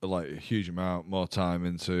put like a huge amount more time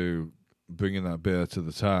into bringing that beer to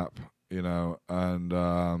the tap. And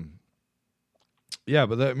yeah,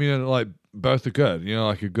 but like both are good.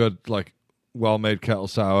 Like a good, like well-made kettle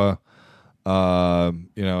sour, and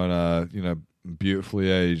a beautifully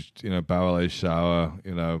aged, barrel aged sour.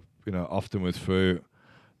 Often with fruit.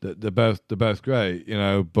 They're both great.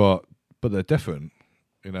 But they're different.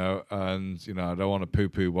 And I don't want to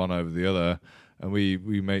poo-poo one over the other. And we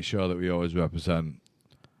make sure that we always represent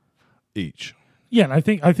each. Yeah, and I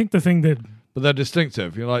think the thing that. But they're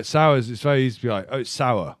distinctive. Like sours, it's very easy to be like, oh, it's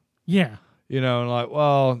sour. Yeah. And like,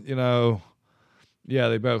 well, yeah,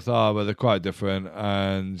 they both are, but they're quite different.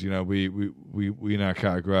 And, we now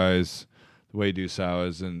categorize the way you do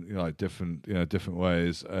sours in, like different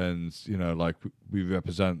ways. And, like we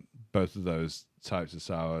represent both of those types of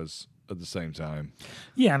sours at the same time.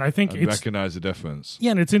 Yeah, and I think it's recognize the difference.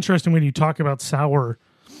 Yeah, and it's interesting when you talk about sour.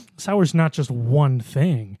 Sour's not just one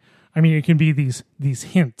thing. I mean, it can be these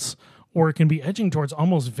hints, or it can be edging towards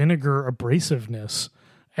almost vinegar abrasiveness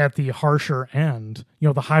at the harsher end,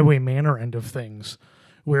 the Highway Manor end of things,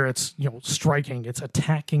 where it's, striking, it's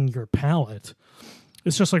attacking your palate.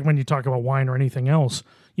 It's just like when you talk about wine or anything else,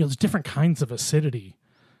 there's different kinds of acidity,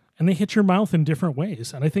 and they hit your mouth in different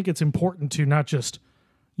ways. And I think it's important to not just,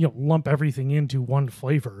 lump everything into one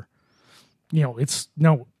flavor.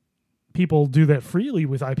 People do that freely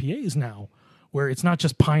with IPAs now, where it's not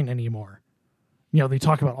just pine anymore. They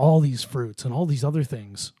talk about all these fruits and all these other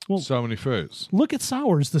things. Well, so many fruits. Look at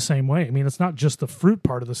sours the same way. I mean, it's not just the fruit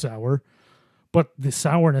part of the sour, but the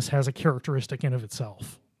sourness has a characteristic in of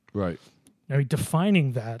itself. Right.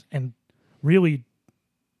 Defining that and really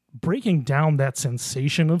breaking down that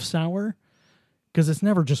sensation of sour, because it's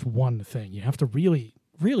never just one thing. You have to really,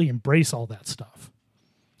 really embrace all that stuff.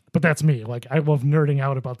 But that's me. Like, I love nerding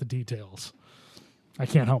out about the details. I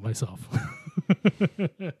can't help myself.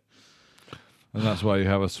 And that's why you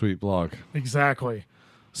have a sweet blog. Exactly.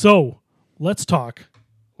 So let's talk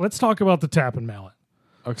about the Tap and Mallet.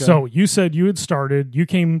 Okay. So you said you had started. You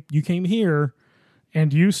came here,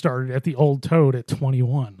 and you started at the Old Toad at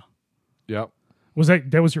 21. Yep. Was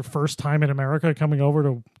that was your first time in America coming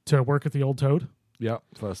over to work at the Old Toad? Yep.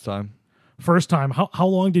 First time. First time. How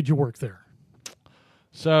long did you work there?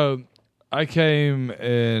 So I came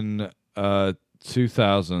in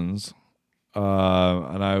 2000s,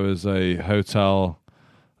 and I was a hotel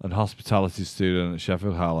and hospitality student at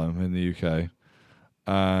Sheffield Hallam in the UK.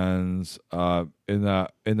 And in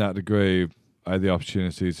that degree, I had the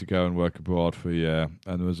opportunity to go and work abroad for a year.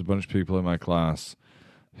 And there was a bunch of people in my class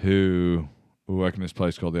who were working in this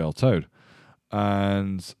place called the Old Toad.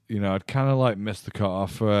 And, I'd kind of like missed the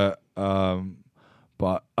cut-off for it.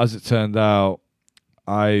 But as it turned out,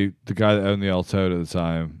 the guy that owned the Old Toad at the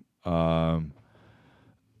time,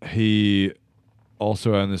 he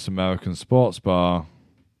also owned this American sports bar,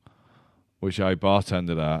 which I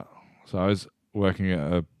bartended at. So I was working at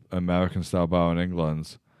an American-style bar in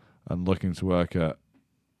England and looking to work at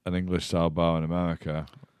an English-style bar in America.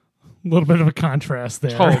 A little bit of a contrast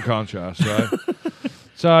there. Total contrast, right?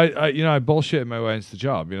 So I bullshitted my way into the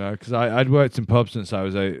job, because I'd worked in pubs since I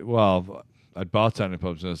was I'd bartended in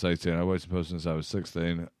pubs since I was 18. I worked in pubs since I was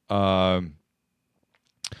 16. And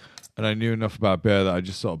I knew enough about beer that I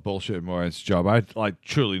just sort of bullshitted my way into the job. I had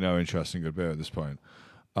truly no interest in good beer at this point.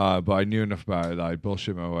 But I knew enough about it that I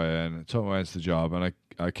bullshit my way in, took my way into the job, and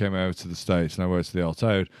I came over to the States and I worked at the Old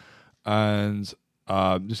Toad. And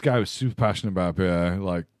this guy was super passionate about beer,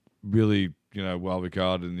 like really, well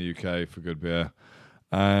regarded in the UK for good beer.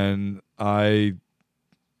 And I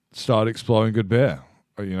started exploring good beer,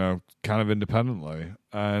 kind of independently,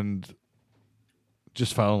 and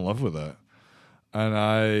just fell in love with it. And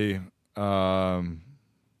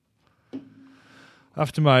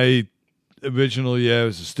after my original year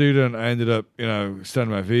as a student, I ended up,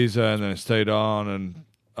 extending my visa, and then I stayed on and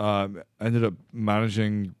ended up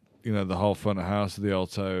managing, the whole front of house of the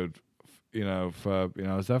Old Toad, for,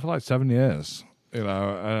 I was there for like 7 years, and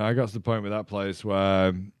I got to the point with that place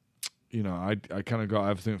where, I kind of got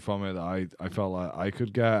everything from it that I felt like I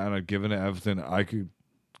could get, and I'd given it everything that I could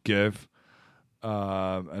give.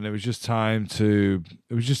 And it was just time to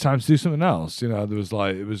do something else. There was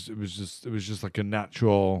like, it was just like a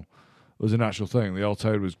natural thing. The Old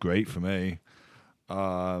Toad was great for me.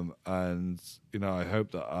 And, I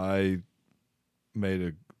hope that I made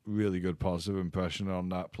a really good positive impression on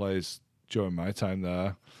that place during my time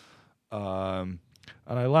there. And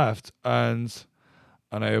I left and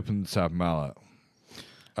I opened the Tap Mallet.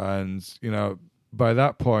 And, by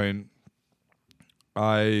that point,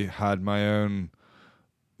 I had my own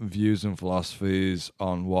views and philosophies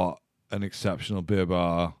on what an exceptional beer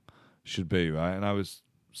bar should be, right? And I was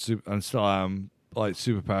and still am like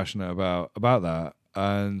super passionate about that.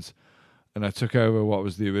 And I took over what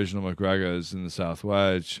was the original McGregor's in the South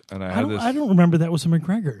Wedge, and I don't remember that was a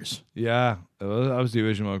McGregor's. Yeah, that was the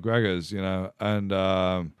original McGregor's, and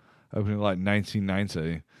opening like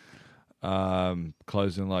 1990,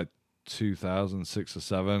 closing like 2006 or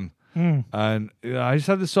 7. And I just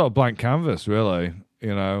had this sort of blank canvas, really,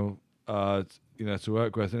 to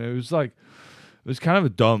work with, and it was kind of a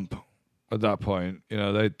dump at that point.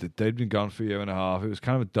 They'd been gone for a year and a half. It was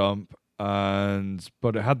kind of a dump,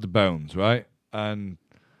 but it had the bones, right? And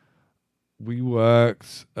we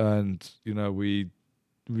worked, and we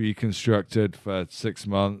reconstructed for 6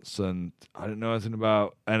 months, and I didn't know anything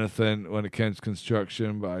about anything when it came to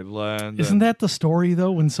construction, but I learned. Isn't that the story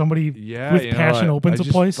though? When somebody with passion opens a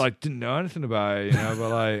place, didn't know anything about it,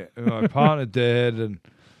 but my partner did, and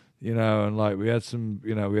and like we had some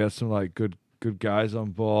like good guys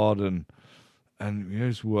on board, and we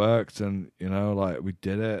just worked, and we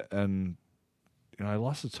did it, and I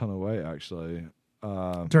lost a ton of weight actually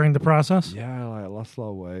during the process. Yeah, I lost a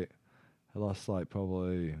lot of weight. I lost like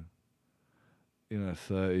probably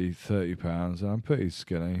 30 pounds, and I'm pretty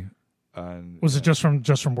skinny. And was it just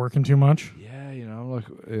from working too much? Yeah,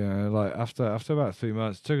 like after about 3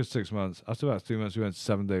 months, it took us 6 months. After about 3 months, we went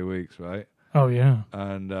 7-day weeks, right? Oh yeah.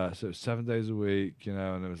 And so it was 7 days a week,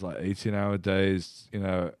 and it was like 18-hour days,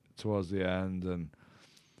 towards the end, and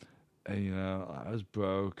I was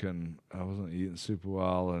broke, and I wasn't eating super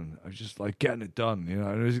well, and I was just like getting it done,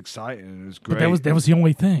 and it was exciting, and it was great. But that was the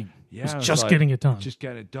only thing. Yeah, it was just getting it done. Just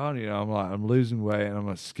getting it done, I'm losing weight, and I'm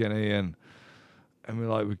like skinny, and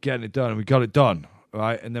we're getting it done, and we got it done,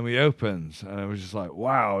 right? And then we opened, and it was just like,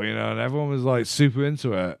 wow, and everyone was like super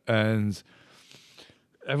into it, and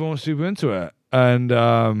and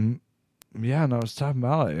and I was Tap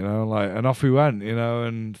Mallet, and off we went,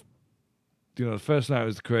 and the first night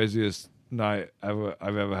was the craziest night I've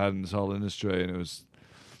ever had in this whole industry, and it was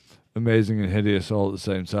amazing and hideous all at the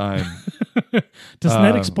same time. Doesn't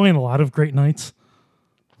that explain a lot of great nights?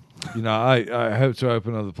 I hope to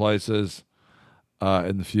open other places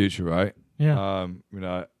in the future, right? Yeah.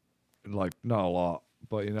 Like not a lot,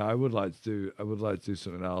 but I would like to do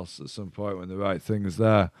something else at some point when the right thing is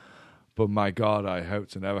there. But my God, I hope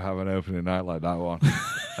to never have an opening night like that one.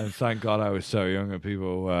 And thank God I was so young and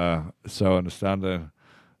people were so understanding.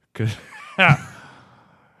 'Cause,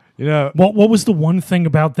 you know, What was the one thing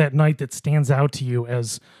about that night that stands out to you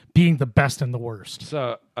as being the best and the worst?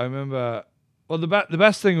 so I remember. Well, the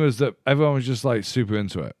best thing was that everyone was just like super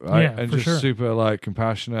into it, right? Yeah, and for just sure. super like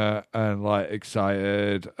compassionate and like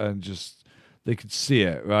excited, and just they could see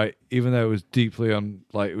it, right? Even though it was deeply on,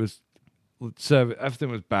 like it was,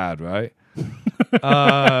 everything was bad, right?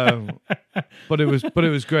 But it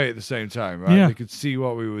was great at the same time, right? Yeah. They could see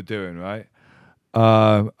what we were doing, right?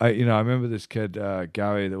 I remember this kid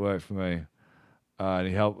Gary that worked for me, and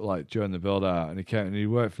he helped like during the build out, and he came and he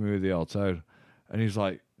worked for me with the Old Toad, and he's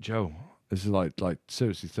like, Joe, this is like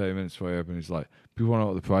seriously 30 minutes before you open. He's like, people want to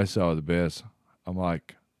know what the price are of the beers. I'm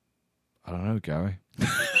like, I don't know, Gary.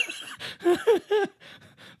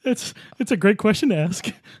 It's a great question to ask.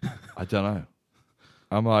 I don't know.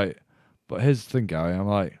 I'm like, but here's the thing, Gary. I'm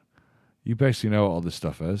like, you basically know what all this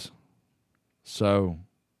stuff is, so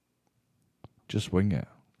just wing it.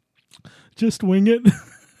 Just wing it.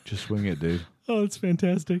 Just wing it, dude. Oh, it's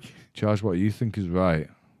fantastic. Charge what you think is right,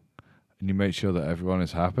 and you make sure that everyone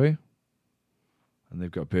is happy, and they've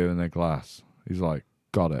got beer in their glass. He's like,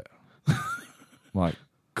 got it. I'm like,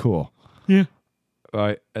 cool. Yeah.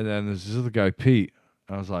 Right, and then there's this other guy, Pete,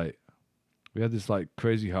 and I was like, we had this like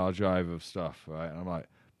crazy hard drive of stuff, right? And I'm like,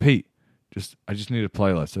 Pete, I just need a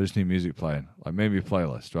playlist. I just need music playing. Like, maybe a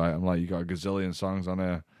playlist, right? I'm like, you got a gazillion songs on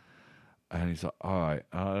there. And he's like, all right.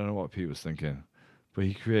 I don't know what Pete was thinking, but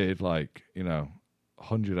he created like,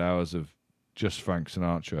 100 hours of just Frank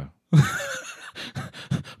Sinatra.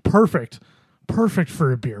 Perfect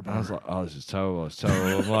for a beer And I bar. was like, oh, this is terrible. It's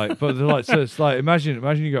terrible. I'm like, but they're like, so it's like, imagine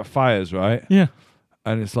you got fires, right? Yeah.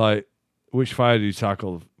 And it's like, which fire do you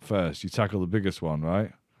tackle first? You tackle the biggest one,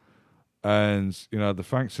 right? And, the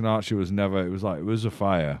Frank Sinatra was never, it was a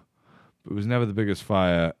fire, but it was never the biggest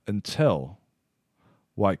fire until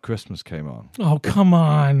White Christmas came on. Oh, come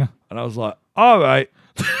on. And I was like, all right.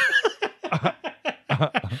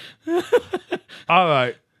 All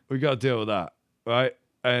right. We got to deal with that, right?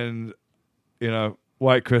 And,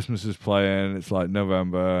 White Christmas is playing. It's like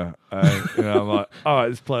November. And, I'm like, all right,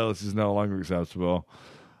 this playlist is no longer acceptable.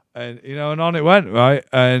 And, and on it went, right?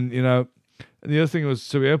 And, and the other thing was,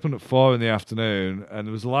 so we opened at 4 in the afternoon, and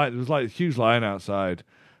there was like a huge line outside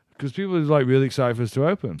because people were like really excited for us to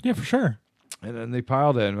open. Yeah, for sure. And then they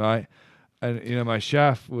piled in, right? And my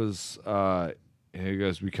chef was, he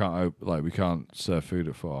goes, we can't serve food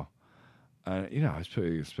at 4. And I was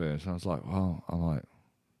pretty experienced. And I was like, well, do you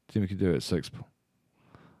think we could do it at 6?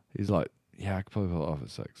 He's like, yeah, I could probably pull it off at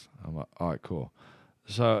 6. I'm like, all right, cool.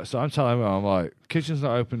 So I'm telling him, I'm like, kitchen's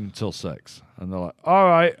not open until 6, and they're like, all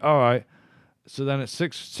right. So then it's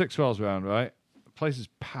 6 rolls around, right? The place is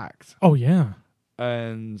packed. Oh, yeah.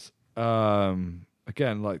 And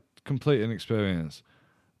again, like complete inexperience.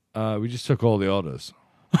 We just took all the orders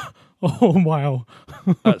Oh, wow.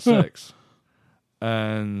 at 6,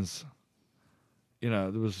 and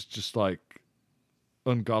there was just like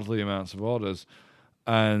ungodly amounts of orders.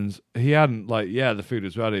 And he hadn't the food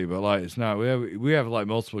was ready, but like it's now we have like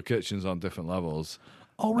multiple kitchens on different levels.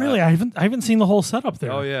 Oh, really? I haven't seen the whole setup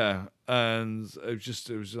there. Oh yeah, and it was just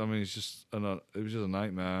a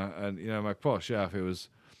nightmare. And my poor chef, it was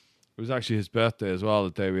actually his birthday as well, the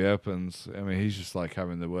day we opened. I mean, he's just like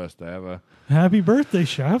having the worst day ever. Happy birthday,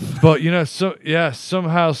 chef. But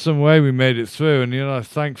somehow, some way we made it through, and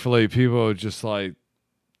thankfully people were just like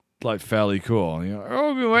fairly cool. We've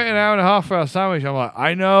been waiting an hour and a half for our sandwich. I'm like,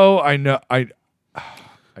 I know. I'm like,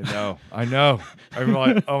 oh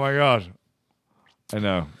my God. I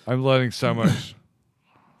know. I'm learning so much.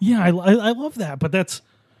 Yeah, I love that, but that's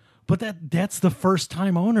the first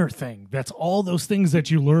time owner thing. That's all those things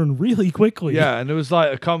that you learn really quickly. Yeah, and there was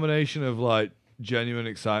like a combination of like genuine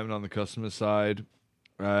excitement on the customer side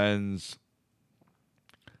and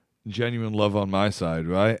genuine love on my side,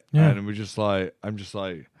 right? Yeah. And I'm just like,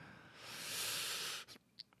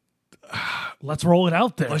 let's roll it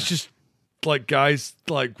out there. let's just like, guys,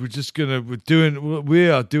 like we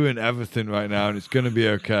are doing everything right now, and it's gonna be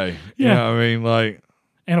okay. Yeah. You know what I mean? Like,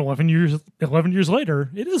 and 11 years later,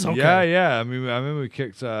 it is okay. yeah. I mean, I remember we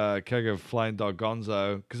kicked a keg of Flying Dog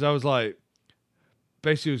Gonzo because I was like,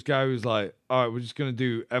 basically, this guy was like, all right, we're just gonna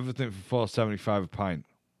do everything for $4.75 a pint.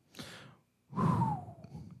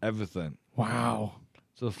 Everything. Wow.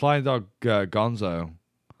 So the Flying Dog Gonzo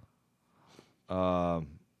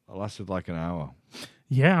lasted like an hour.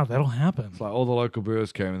 Yeah, that'll happen. It's like all the local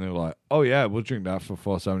brewers came and they were like, "Oh yeah, we'll drink that for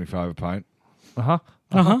 $4.75 a pint."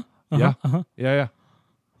 Yeah.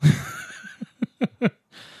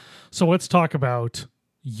 So let's talk about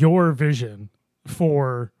your vision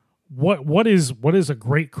for what is a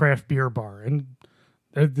great craft beer bar, and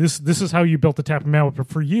this is how you built the Tap and Mallet. But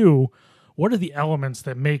for you, what are the elements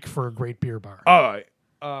that make for a great beer bar? All right.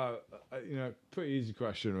 Pretty easy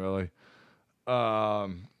question, really.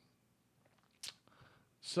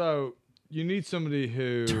 So you need somebody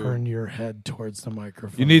who... Turn your head towards the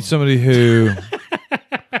microphone. You need somebody who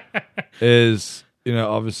is,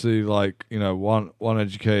 obviously one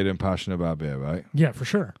educated and passionate about beer, right? Yeah, for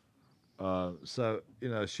sure. So,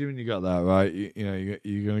 assuming you got that right,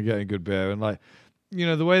 you're going to get a good beer. And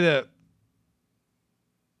the way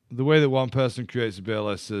that one person creates a beer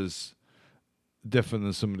list is different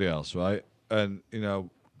than somebody else, right? And, and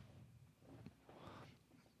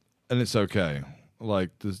it's okay.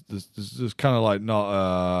 There's kind of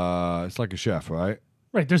not, it's like a chef, right?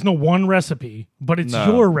 Right. There's no one recipe, but it's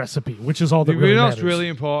your recipe, which is all that really matters. What's really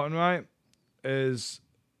important, right, is,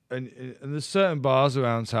 and there's certain bars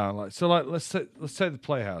around town, let's take the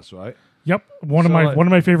Playhouse, right? Yep. One of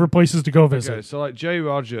my favorite places to go visit. Okay, so Jay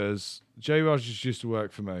Rogers used to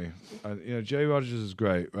work for me. And, Jay Rogers is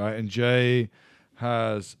great, right? And Jay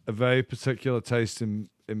has a very particular taste in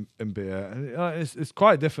beer. And it's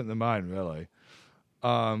quite different than mine, really.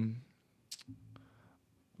 But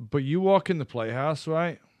you walk in the Playhouse,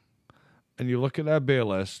 right? And you look at their beer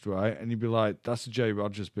list, right? And you'd be like, that's a Jay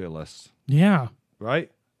Rogers beer list. Yeah.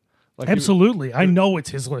 Right? Absolutely. I know it's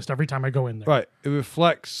his list every time I go in there. Right. It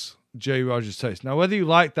reflects Jay Rogers' taste. Now, whether you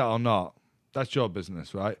like that or not, that's your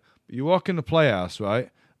business, right? But you walk in the Playhouse, right?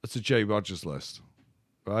 That's a Jay Rogers list,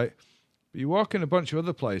 right? But you walk in a bunch of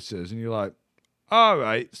other places and you're like, all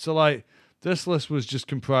right, so this list was just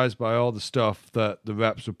comprised by all the stuff that the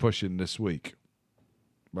reps were pushing this week,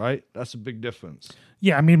 right? That's a big difference.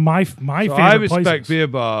 Yeah, I mean, my favorite I respect places. Beer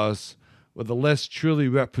bars where the list truly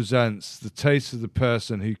represents the taste of the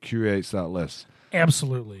person who curates that list.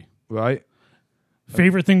 Absolutely. Right?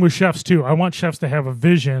 Favorite thing with chefs, too. I want chefs to have a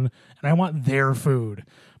vision, and I want their food.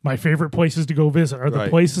 My favorite places to go visit are the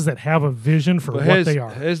places that have a vision for what they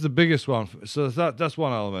are. Here's the biggest one. So that's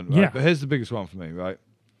one element, right? Yeah. But here's the biggest one for me, right?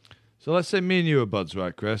 So let's say me and you are buds,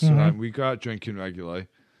 right, Chris? Mm-hmm. And we go out drinking regularly.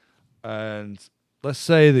 And let's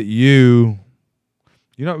say that you're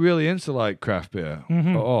not really into craft beer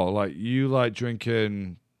at all. You like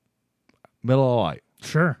drinking Miller Lite.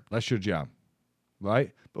 Sure. That's your jam,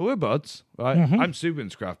 right? But we're buds, right? Mm-hmm. I'm super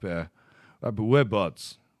into craft beer, right? But we're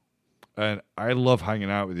buds. And I love hanging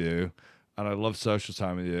out with you, and I love social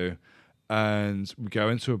time with you. And we go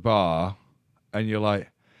into a bar, and you're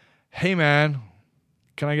like, hey, man,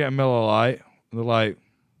 can I get a Miller Lite? And they're like,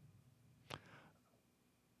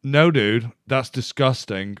 no, dude, that's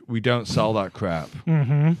disgusting. We don't sell that crap.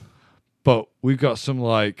 Mm-hmm. But we've got some,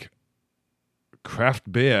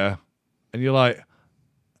 craft beer. And you're like,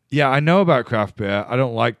 yeah, I know about craft beer. I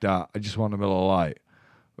don't like that. I just want a Miller Lite.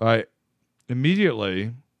 Right?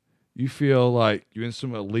 Immediately, you feel like you're in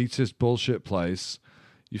some elitist bullshit place.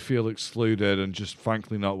 You feel excluded and just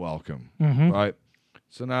frankly not welcome. Mm-hmm. Right?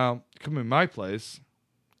 So now, come in my place,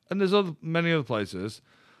 and there's many other places,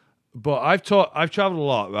 but I've traveled a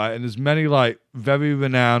lot, right? And there's many very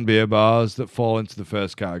renowned beer bars that fall into the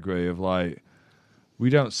first category of we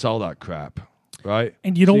don't sell that crap, right?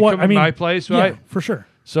 And you know what? Come in my place, right? Yeah, for sure.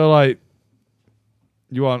 So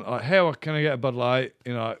you want hey, well, can I get a Bud Light?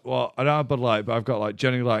 Well, I don't have Bud Light, but I've got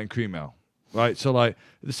Jenny Light and Cream Ale, right? So at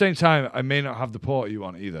the same time, I may not have the porter you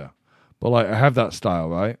want either, but I have that style,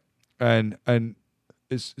 right? And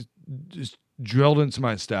it's drilled into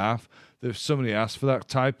my staff that if somebody asks for that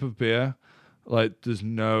type of beer, there's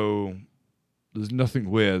nothing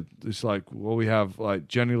weird. It's we have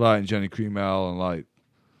Jenny Light and Jenny Cream Ale, and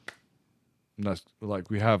that's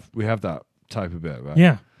we have that type of beer, right?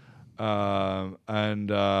 Yeah. I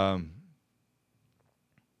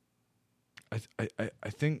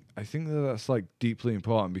think that's deeply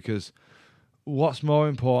important, because what's more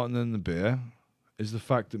important than the beer is the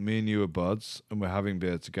fact that me and you are buds and we're having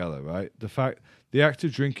beer together, right? The act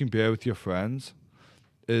of drinking beer with your friends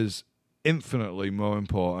is infinitely more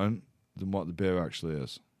important than what the beer actually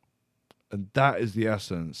is. And that is the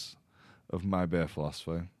essence of my beer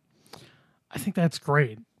philosophy. I think that's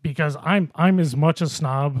great, because I'm as much a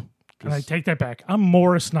snob, and I take that back. I'm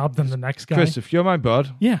more a snob than the next guy. Chris, if you're my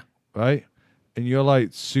bud, yeah, right, and you're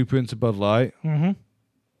super into Bud Light, mm-hmm.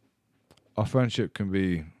 our friendship can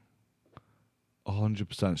be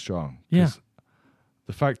 100% strong. Yeah.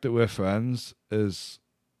 The fact that we're friends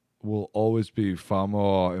will always be far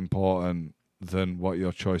more important than what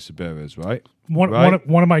your choice of beer is, right? One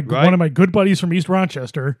of my good buddies from East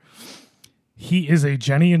Rochester, he is a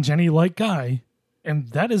Jenny and Jenny Light guy, and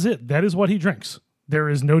that is it. That is what he drinks. There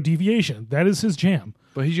is no deviation. That is his jam.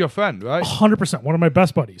 But he's your friend, right? 100%. One of my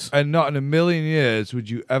best buddies. And not in a million years would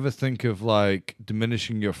you ever think of like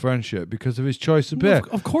diminishing your friendship because of his choice of beer.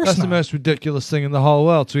 Of course That's not. the most ridiculous thing in the whole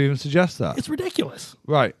world to even suggest that. It's ridiculous.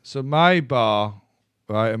 Right. So my bar,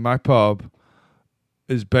 right, and my pub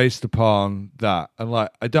is based upon that. And like,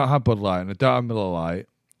 I don't have Bud Light and I don't have Miller Lite,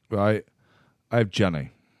 right? I have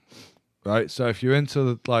Jenny, right? So if you're into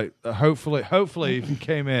the, like, hopefully, if you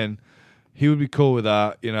came in, he would be cool with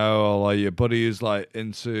that, you know, or like your buddy is like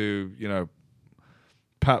into, you know,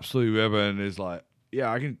 Pabst Blue Ribbon is like, yeah,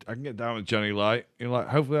 I can get down with Jenny Light. You know, like,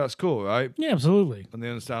 hopefully that's cool, right? Yeah, absolutely. And they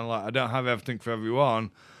understand, like, I don't have everything for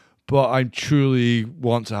everyone, but I truly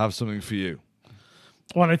want to have something for you.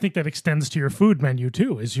 Well, and I think that extends to your food menu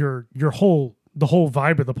too. Is the whole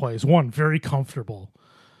vibe of the place. One, very comfortable.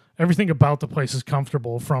 Everything about the place is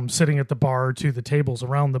comfortable, from sitting at the bar to the tables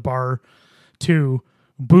around the bar to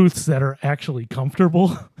booths that are actually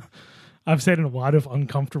comfortable. I've sat in a lot of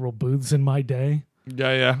uncomfortable booths in my day.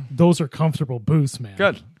 Yeah. Those are comfortable booths, man.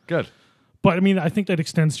 Good. But I mean, I think that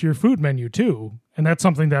extends to your food menu too. And that's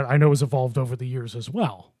something that I know has evolved over the years as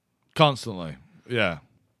well. Constantly. Yeah.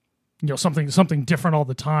 You know, something different all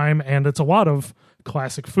the time. And it's a lot of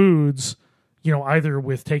classic foods, you know, either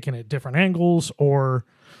with taken at different angles or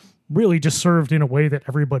really just served in a way that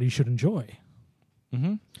everybody should enjoy.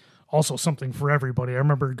 Mm-hmm. Also something for everybody. I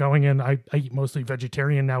remember going in, I eat mostly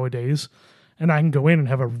vegetarian nowadays, and I can go in and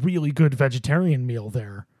have a really good vegetarian meal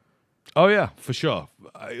there. Oh, yeah, for sure.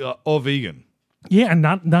 Or vegan. Yeah, and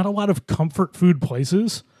not a lot of comfort food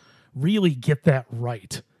places really get that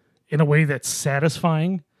right in a way that's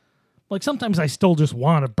satisfying. Like, sometimes I still just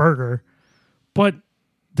want a burger, but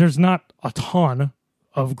there's not a ton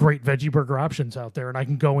of great veggie burger options out there, and I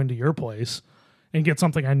can go into your place and get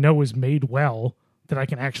something I know is made well that I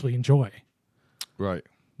can actually enjoy. Right.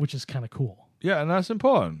 Which is kind of cool. Yeah, and that's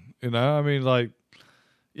important. You know, I mean, like,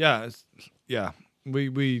 we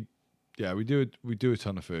do a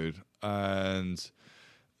ton of food, and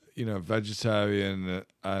you know, vegetarian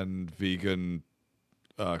and vegan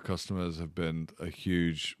customers have been a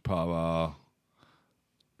huge part of our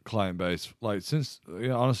client base. Like, since, you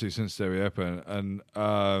know, honestly, since they reopened, and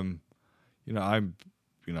you know, I'm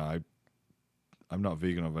not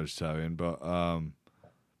vegan or vegetarian, but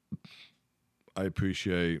I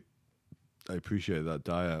appreciate that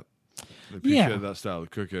diet. I appreciate that style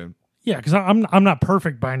of cooking. Yeah, because I'm not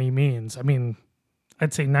perfect by any means. I mean,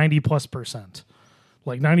 I'd say 90+%.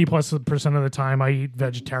 Like 90+% of the time I eat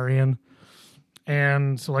vegetarian.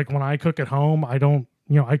 And so, like, when I cook at home, I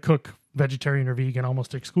cook vegetarian or vegan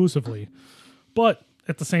almost exclusively. But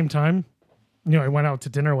at the same time, you know, I went out to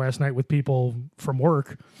dinner last night with people from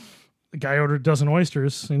work. The guy ordered a dozen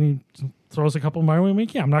oysters, and he throws a couple my way. I'm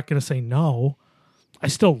like, yeah, I'm not going to say no. I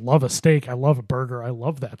still love a steak. I love a burger. I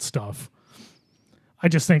love that stuff. I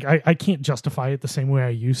just think I can't justify it the same way I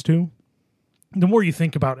used to. The more you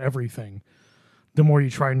think about everything, the more you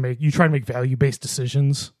try and make value-based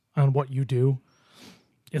decisions on what you do.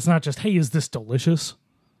 It's not just, hey, is this delicious?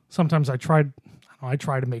 Sometimes I try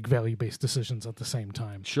to make value-based decisions at the same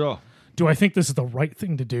time. Sure. Do I think this is the right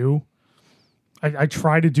thing to do? I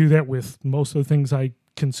try to do that with most of the things I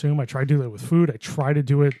consume. I try to do that with food. I try to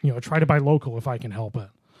do it, I try to buy local if I can help it.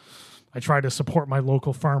 I try to support my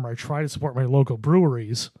local farmer. I try to support my local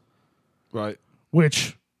breweries. Right.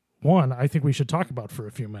 Which, one, I think we should talk about for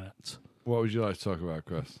a few minutes. What would you like to talk about,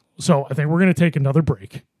 Chris? So I think we're going to take another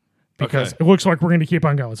break because it looks like we're going to keep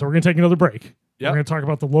on going. So we're going to take another break. Yep. We're going to talk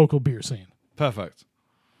about the local beer scene. Perfect.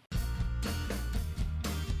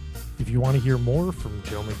 If you want to hear more from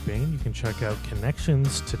Joe McBain, you can check out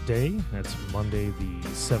Connections today. That's Monday the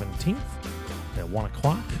 17th at 1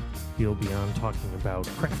 o'clock. He'll be on talking about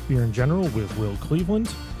craft beer in general with Will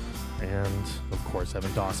Cleveland. And, of course,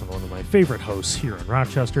 Evan Dawson, one of my favorite hosts here in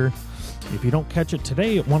Rochester. If you don't catch it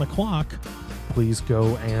today at 1 o'clock, please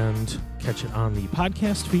go and catch it on the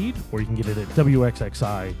podcast feed, or you can get it at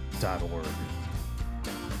wxxi.org.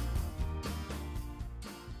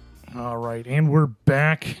 All right, and we're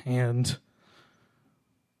back, and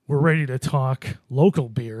we're ready to talk local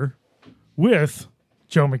beer with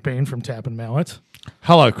Joe McBain from Tap and Mallet.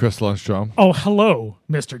 Hello, Chris Lundstrom. Oh, hello,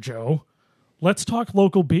 Mr. Joe. Let's talk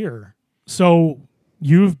local beer. So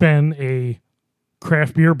you've been a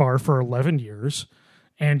craft beer bar for 11 years,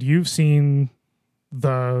 and you've seen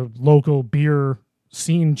the local beer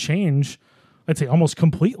scene change, I'd say, almost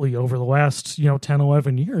completely over the last, 10,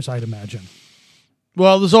 11 years, I'd imagine.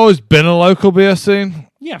 Well, there's always been a local beer scene.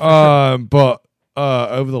 Yeah, for sure. But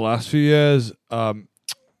over the last few years,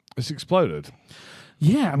 it's exploded.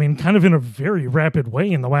 Yeah, I mean, kind of in a very rapid way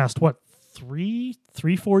in the last,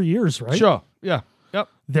 3-4 years, right? Sure, yeah. Yep.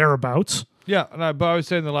 thereabouts. Yeah, but I would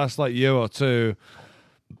say in the last like year or two,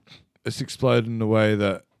 it's exploded in a way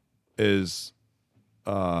that is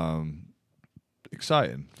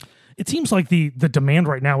exciting. It seems like the demand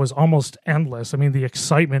right now is almost endless. I mean, the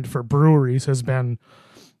excitement for breweries has been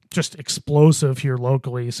just explosive here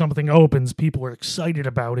locally. Something opens, people are excited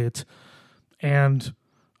about it. And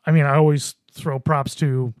I mean, I always throw props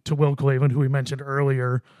to Will Cleveland, who we mentioned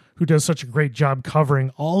earlier, who does such a great job covering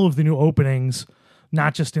all of the new openings,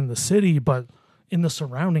 not just in the city, but in the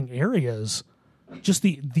surrounding areas. Just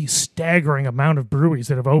the staggering amount of breweries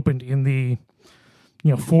that have opened in the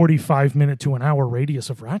 45-minute to an hour radius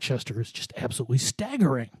of Rochester is just absolutely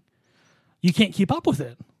staggering. You can't keep up with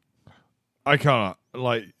it. I can't.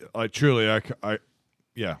 Truly,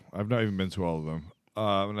 yeah, I've not even been to all of them.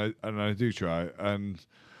 And I do try. And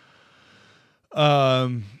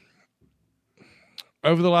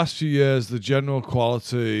over the last few years, the general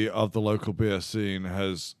quality of the local beer scene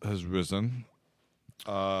has risen.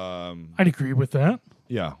 I'd agree with that.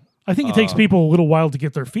 Yeah. I think it takes people a little while to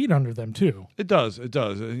get their feet under them, too. It does.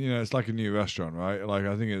 It's like a new restaurant, right? Like,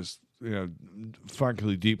 I think it's,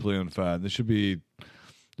 frankly, deeply unfair. There should be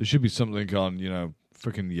something on,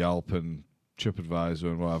 freaking Yelp and TripAdvisor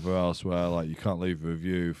and whatever else where, like, you can't leave a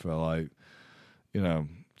review for, like,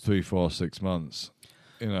 3, 4, 6 months.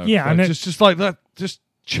 Yeah, like, and just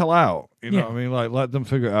chill out. You know Yeah. what I mean? Like, let them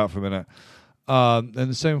figure it out for a minute. And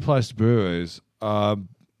the same applies to breweries. But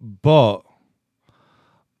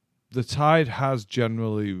the tide has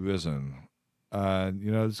generally risen. And,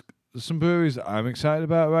 there's some breweries that I'm excited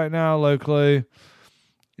about right now locally.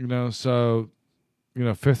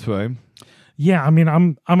 Fifth Frame. Yeah, I mean,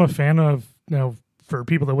 I'm a fan of, for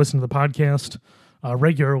people that listen to the podcast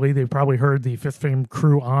regularly, they've probably heard the Fifth Frame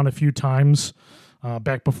crew on a few times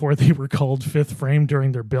back before they were called Fifth Frame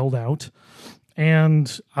during their build-out.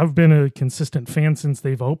 And I've been a consistent fan since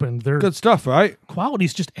they've opened. Their Good stuff, right?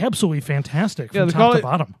 quality's just absolutely fantastic from the top to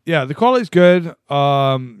bottom. Yeah, the quality's good.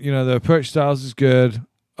 The approach styles is good.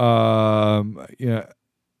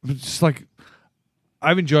 Just like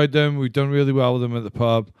I've enjoyed them. We've done really well with them at the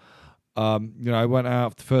pub. I went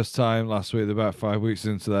out for the first time last week. They're about 5 weeks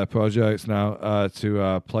into their projects now to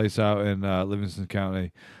a place out in Livingston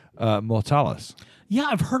County, Mortalis. Yeah,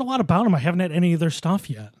 I've heard a lot about them. I haven't had any of their stuff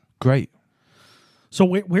yet. Great. So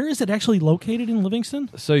where is it actually located in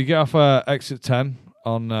Livingston? So you get off exit 10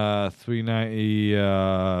 on 390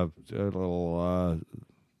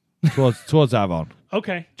 towards Avon.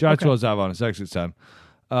 Okay. Drive okay. towards Avon. It's exit 10.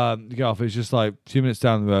 You get off. It's just like 2 minutes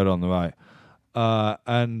down the road on the right.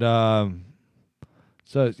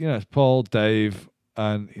 So it's Paul, Dave,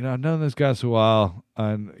 and I've known those guys for a while,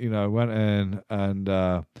 and went in and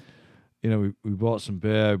we bought some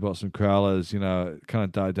beer, we bought some crowlers. It kind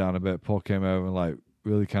of died down a bit. Paul came over and like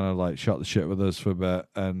really kind of like shot the shit with us for a bit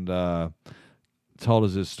and told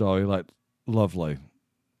us his story. Like lovely,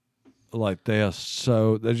 like they're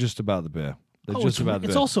just about the beer. They're just about the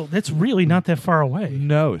beer. That's really not that far away.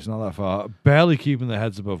 No, it's not that far. Barely keeping their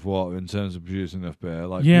heads above water in terms of producing enough beer.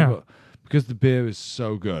 Like because the beer is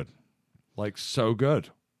so good, like so good.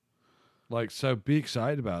 Like so, be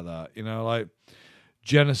excited about that. Like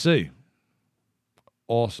Genesee.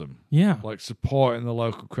 Awesome. Yeah. Like supporting the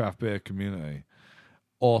local craft beer community.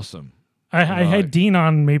 Awesome. I had Dean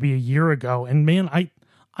on maybe a year ago, and man, I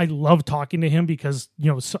love talking to him because,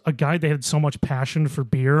 a guy that had so much passion for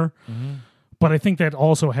beer, but I think that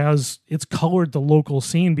also it's colored the local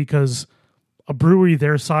scene because a brewery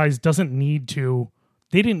their size they didn't need to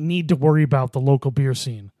worry about the local beer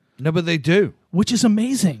scene. No, but they do. Which is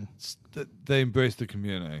amazing. They embrace the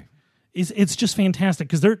community. It's just fantastic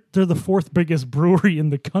because they're the fourth biggest brewery in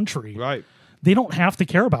the country. Right. They don't have to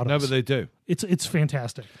care about us. No, but they do. It's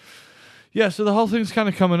fantastic. Yeah, so the whole thing's kind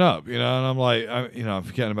of coming up, and I'm like, I'm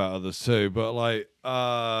forgetting about others too, but like,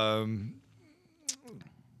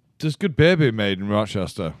 there's good beer being made in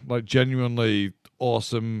Rochester, like genuinely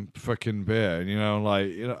awesome freaking beer,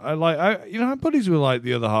 I have buddies with like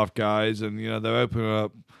the other half guys, and they're opening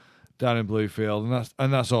up down in Bluefield,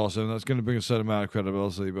 and that's awesome. That's going to bring a certain amount of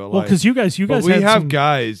credibility. But because you guys, we have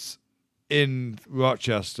guys in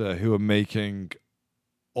Rochester who are making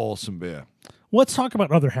awesome beer. Let's talk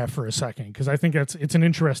about Other Half for a second because I think it's an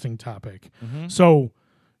interesting topic. Mm-hmm. So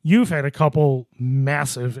you've had a couple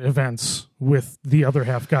massive events with the Other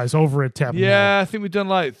Half guys over at Tap. Yeah, I think we've done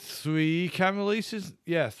like 3 cam releases.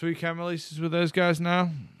 Yeah, 3 cam releases with those guys now.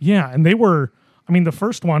 Yeah, and they were. I mean, the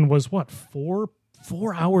first one was what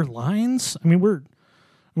 4-hour lines. I mean,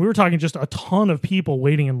 we were talking just a ton of people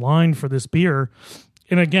waiting in line for this beer.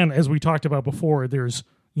 And again, as we talked about before, there's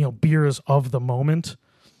beers of the moment.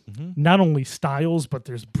 Mm-hmm. Not only styles, but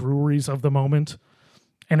there's breweries of the moment.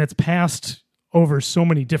 and it's passed over so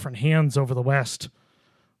many different hands over the last,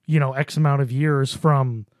 X amount of years.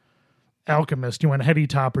 From Alchemist, you went Heady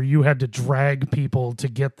Topper, you had to drag people to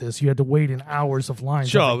get this. You had to wait in hours of lines.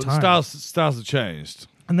 Sure, every time. styles have changed.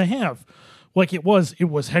 And they have. Like it was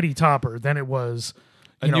Heady Topper, then it was...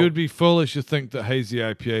 And you would be foolish to think that hazy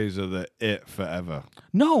IPAs are the it forever.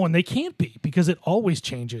 No, and they can't be, because it always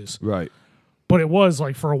changes. Right. But it was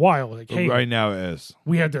like for a while, like, But hey, right now it is.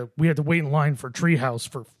 we had to wait in line for Treehouse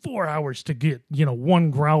for 4 hours to get,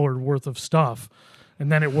 one growler worth of stuff.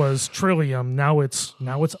 And then it was Trillium. Now it's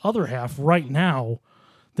Other Half right now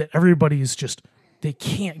that everybody's just, they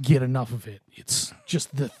can't get enough of it. It's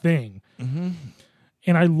just the thing. Mm-hmm.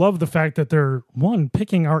 And I love the fact that they're,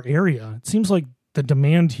 picking our area. It seems like the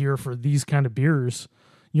demand here for these kind of beers,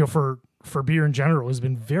 for beer in general, has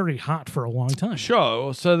been very hot for a long time.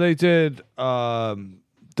 Sure. So they did a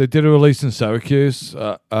release in Syracuse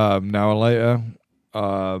now or later.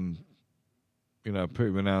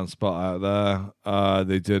 Pretty renowned spot out there.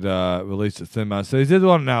 They did release at Thin Man. So they did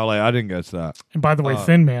one now or later. I didn't go to that. And by the way,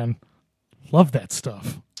 Thin Man, love that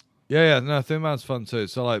stuff. Yeah. No, Thin Man's fun too.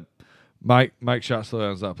 So like Mike Schatzler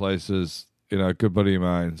owns that place, is a good buddy of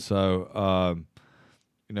mine. So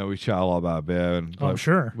we chat a lot about beer, and I'm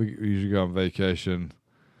sure we usually go on vacation,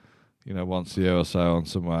 once a year or so on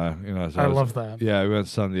somewhere. So I love that. Yeah, we went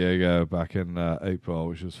to San Diego back in April,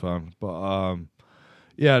 which was fun. But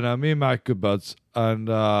me and Mike good buds, and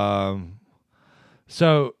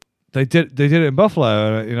so they did it in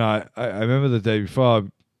Buffalo, and I remember the day before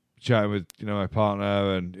chatting with my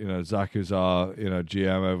partner and Zach, who's our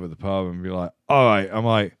GM over at the pub, and be like, all right, I'm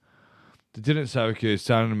like, they did it in Syracuse,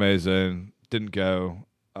 sounded amazing, didn't go.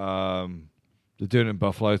 They're doing it in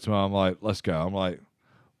Buffalo tomorrow. I'm like, let's go. I'm like,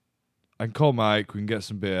 I can call Mike, we can get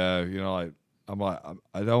some beer, I'm like,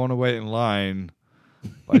 I don't want to wait in line.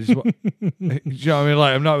 I just want, you know what I mean?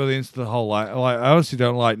 Like, I'm not really into the whole line. Like, I honestly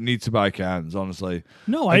don't need to buy cans, honestly.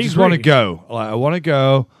 No, I just agree. want to go. Like, I want to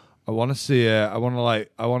go. I want to see it. I want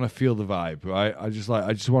to feel the vibe, right? I just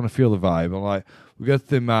want to feel the vibe. I'm like, we go to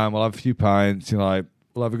Thin Man, we'll have a few pints, we'll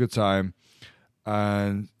have a good time.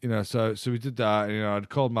 And, so we did that, and, I'd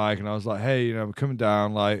called Mike, and I was like, hey, we're coming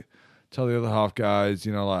down, like, tell the other half guys,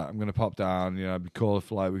 I'm going to pop down, it'd be cool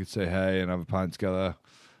if, like, we could say hey and have a pint together.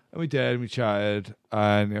 And we did, and we chatted,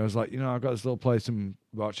 and I was like, I've got this little place in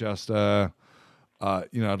Rochester, I'd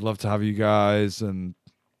love to have you guys, and,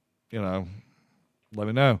 let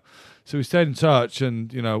me know. So we stayed in touch,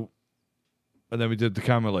 and, and then we did the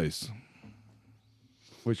can release,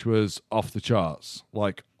 which was off the charts,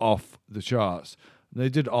 like off the charts. And they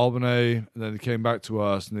did Albany, and then they came back to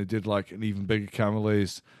us, and they did like an even bigger can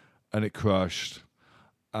release, and it crushed.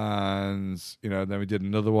 And, then we did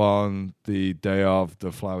another one the day of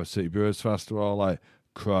the Flower City Brewers Festival, like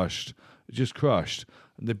crushed. It just crushed.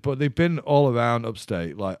 But they've been all around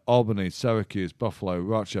upstate, like Albany, Syracuse, Buffalo,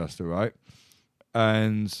 Rochester, right?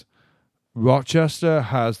 And Rochester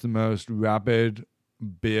has the most rabid,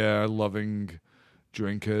 beer-loving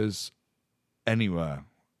drinkers anywhere,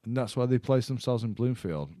 and that's why they place themselves in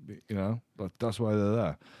Bloomfield. That's why they're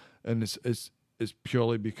there, and it's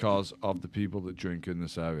purely because of the people that drink in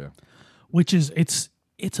this area. Which is it's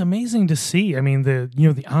amazing to see. I mean,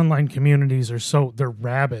 the online communities are they're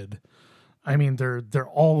rabid. I mean, they're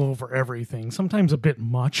all over everything. Sometimes a bit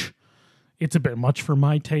much. It's a bit much for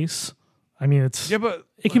my tastes. I mean, it's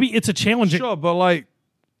a challenge. Sure, but like,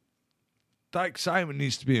 that excitement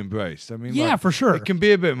needs to be embraced. I mean, yeah, for sure. It can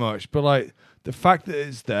be a bit much, but like the fact that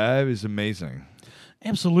it's there is amazing.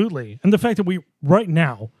 Absolutely. And the fact that we right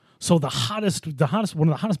now, so one of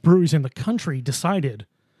the hottest breweries in the country decided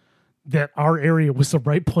that our area was the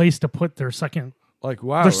right place to put their second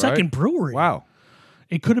second brewery. Wow.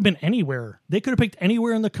 It could have been anywhere. They could have picked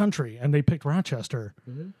anywhere in the country, and they picked Rochester.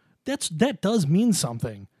 Mm-hmm. That does mean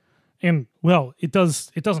something. And, well, it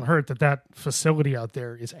doesn't hurt that facility out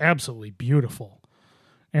there is absolutely beautiful.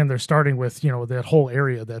 And they're starting with, that whole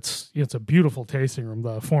area it's a beautiful tasting room,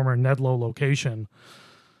 the former Nedlow location.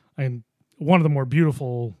 And one of the more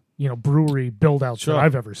beautiful, brewery build-outs that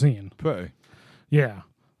I've ever seen. Pretty. Yeah.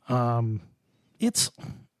 I'm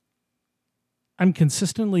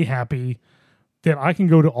consistently happy that I can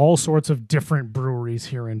go to all sorts of different breweries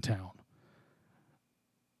here in town.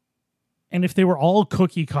 And if they were all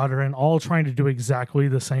cookie cutter and all trying to do exactly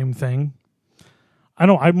the same thing,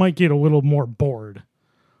 I might get a little more bored.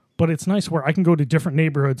 But it's nice where I can go to different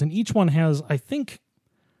neighborhoods, and each one has, I think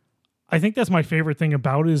that's my favorite thing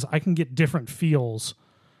about it, is I can get different feels.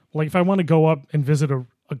 Like if I want to go up and visit a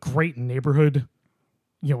great neighborhood,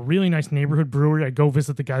 really nice neighborhood brewery, I go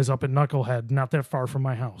visit the guys up at Knucklehead, not that far from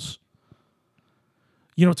my house.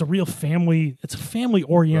 it's a real it's a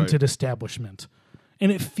family-oriented establishment,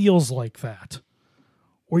 and it feels like that.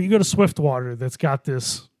 Or you go to Swiftwater that's got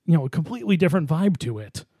this, a completely different vibe to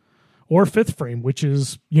it. Or Fifth Frame, which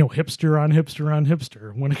is, hipster on hipster on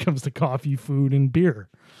hipster when it comes to coffee, food, and beer.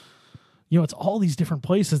 It's all these different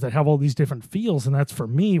places that have all these different feels, and that's, for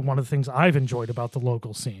me, one of the things I've enjoyed about the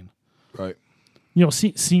local scene. Right.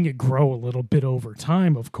 Seeing it grow a little bit over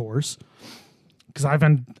time, of course, because I've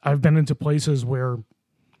been into places where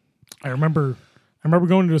I remember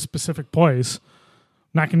going to a specific place,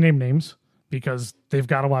 not going to name names because they've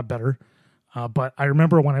got a lot better, but I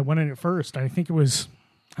remember when I went in at first, I think it was,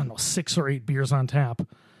 6 or 8 beers on tap,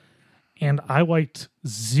 and I liked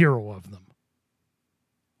 0 of them.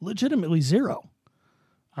 Legitimately 0.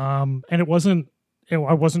 And I wasn't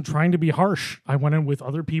trying to be harsh. I went in with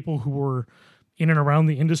other people who were in and around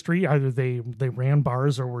the industry. Either they ran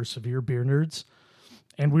bars or were severe beer nerds.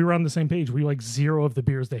 And we were on the same page. We liked 0 of the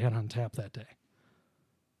beers they had on tap that day.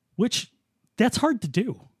 Which, that's hard to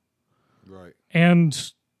do. Right.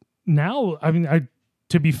 And now,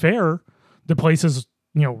 to be fair, the place has,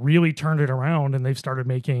 really turned it around, and they started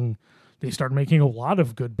making a lot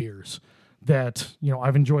of good beers that,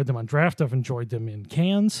 I've enjoyed them on draft. I've enjoyed them in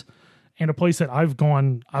cans, and a place that I've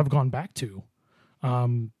gone back to.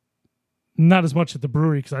 Not as much at the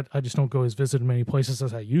brewery because I just don't go as visit many places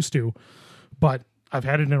as I used to, but I've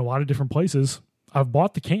had it in a lot of different places. I've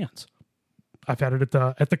bought the cans. I've had it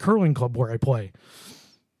at the curling club where I play.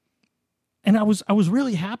 And I was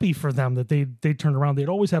really happy for them that they turned around. They'd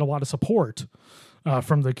always had a lot of support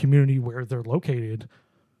from the community where they're located.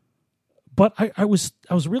 But I was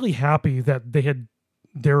really happy that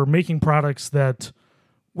they were making products that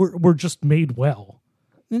were just made well.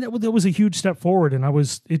 And that was a huge step forward, and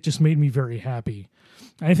it just made me very happy.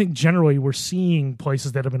 And I think generally we're seeing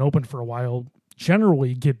places that have been open for a while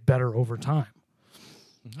generally get better over time.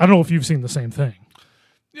 I don't know if you've seen the same thing.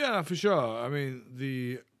 Yeah, for sure.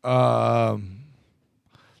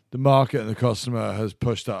 The market and the customer has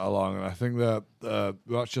pushed that along, and I think that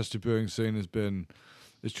Rochester brewing scene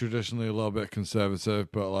is traditionally a little bit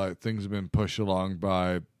conservative, but things have been pushed along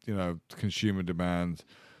by consumer demand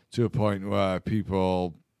to a point where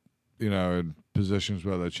people in positions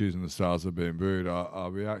where they're choosing the styles that are being brewed are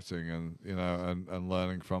reacting and and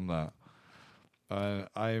learning from that.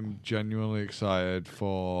 I am genuinely excited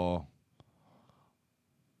for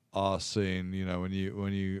our scene. When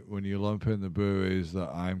you lump in the breweries that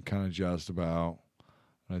I'm kind of jazzed about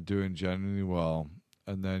and are doing genuinely well,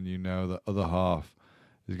 and then the other half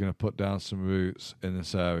is going to put down some roots in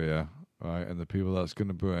this area, right? And the people that's going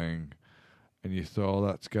to bring, and you throw all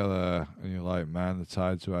that together, and you're like, man, the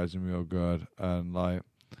tide's rising real good. And I'm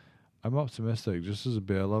optimistic, just as a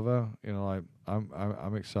beer lover.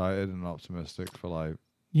 I'm excited and optimistic for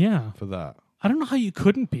for that. I don't know how you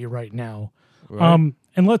couldn't be right now. Right?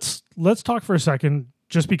 And let's talk for a second,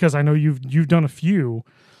 just because I know you've done a few,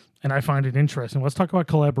 and I find it interesting. Let's talk about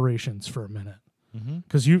collaborations for a minute,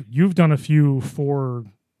 because you've done a few for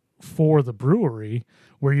the brewery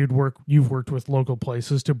where you've worked with local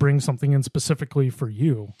places to bring something in specifically for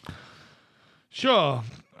you. Sure.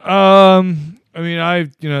 There's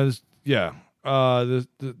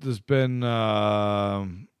been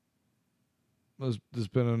there's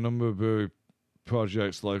been a number of brewery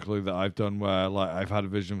projects locally that I've done where I've had a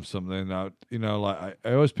vision of something that I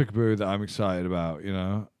always pick a brewery that I'm excited about,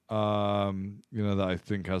 that I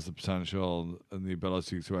think has the potential and the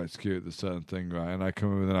ability to execute the certain thing, right? And I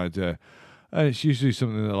come up with an idea, and it's usually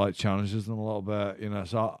something that challenges them a little bit,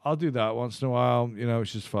 So I'll do that once in a while,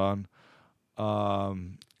 it's just fun.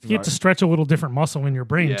 You get to stretch a little different muscle in your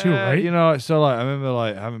brain too, right? So I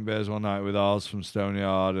remember having beers one night with Oz from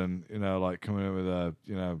Stoneyard, and coming in with a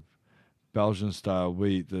Belgian style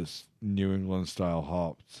wheat that's New England style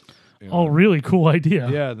hopped. Oh, really cool idea.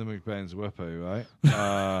 Yeah, the McBain's Whippy, right?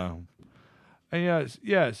 And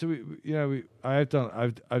so I've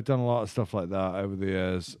done a lot of stuff like that over the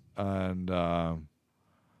years, and I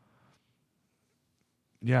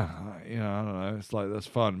don't know. It's that's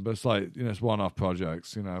fun, but it's it's one-off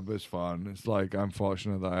projects, but it's fun. It's I'm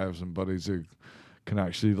fortunate that I have some buddies who can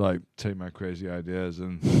actually take my crazy ideas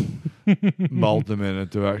and mold them in a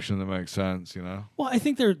direction that makes sense, Well, I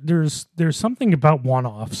think there's something about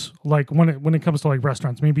one-offs, when it comes to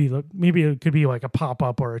restaurants. Maybe it could be a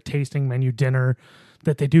pop-up or a tasting menu dinner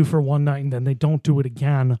that they do for one night and then they don't do it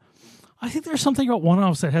again. I think there's something about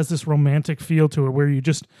one-offs that has this romantic feel to it, where you're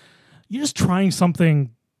just trying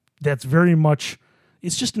something that's very much,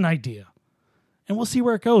 it's just an idea, and we'll see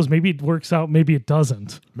where it goes. Maybe it works out, maybe it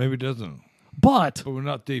doesn't. Maybe it doesn't. But we're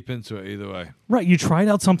not deep into it either way. Right, you tried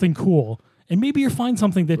out something cool, And maybe you'll find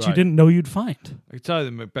something that you Right. didn't know you'd find. I can tell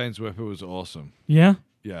you that McBain's Whipper was awesome. Yeah?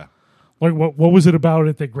 Yeah. Like, what was it about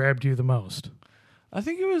it that grabbed you the most? I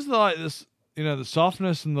think it was like this, the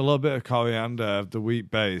softness and the little bit of coriander of the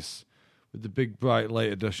wheat base with the big, bright,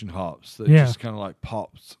 late edition hops that Yeah. just kind of like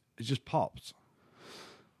popped. It just popped.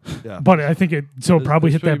 Yeah. But I think it probably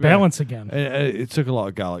it's hit that pretty bad. balance again. It took a lot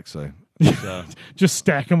of Galaxy. So, Just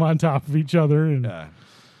stack them on top of each other. And yeah.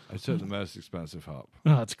 I took the most expensive hop.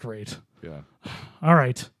 oh, that's great. Yeah. All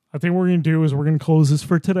right. I think what we're going to do is we're going to close this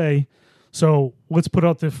for today. So let's put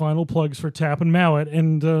out the final plugs for Tap and Mallet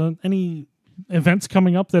and any events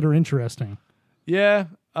coming up that are interesting. Yeah.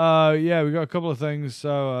 We got a couple of things.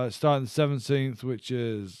 So starting the 17th, which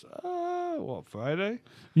is, Friday?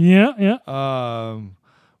 Yeah.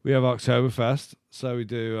 We have Oktoberfest. So we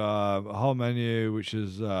do a whole menu, which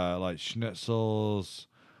is like schnitzels,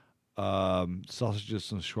 sausages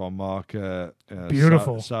from Schwan Market,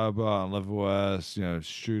 Beautiful. Sauerbraten and liverwurst,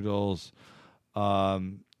 strudels.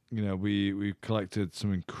 We collected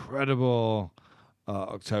some incredible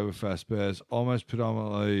Oktoberfest beers, almost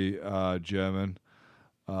predominantly German.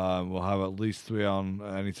 We'll have at least 3 on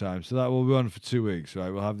at any time. So that will run for 2 weeks, right?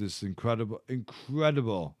 We'll have this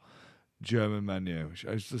incredible German menu.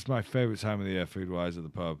 It's just my favorite time of the year, food-wise, at the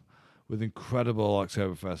pub, with incredible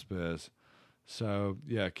Oktoberfest beers. So,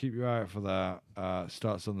 yeah, keep your eye out for that.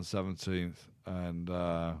 Starts on the 17th, and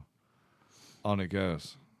on it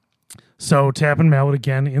goes. So Tap and Mallet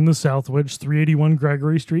again in the Southwich, 381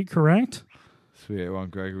 Gregory Street, correct? 381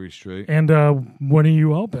 Gregory Street. And when are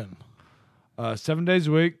you open? 7 days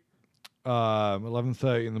a week,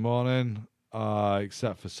 11:30 in the morning,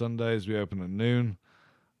 except for Sundays. We open at noon.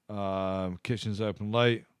 Kitchen's open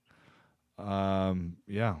late.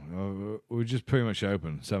 We're just pretty much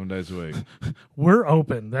open 7 days a week. We're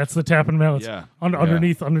open. That's the Tap and Mallet. Yeah.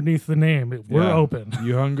 Underneath the name. We're Yeah. open.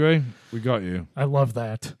 You hungry? We got you. I love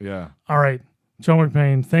that. Yeah. All right. Joe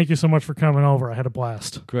McBain, thank you so much for coming over. I had a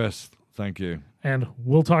blast. Chris, thank you. And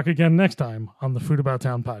we'll talk again next time on the Food About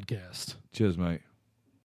Town podcast. Cheers, mate.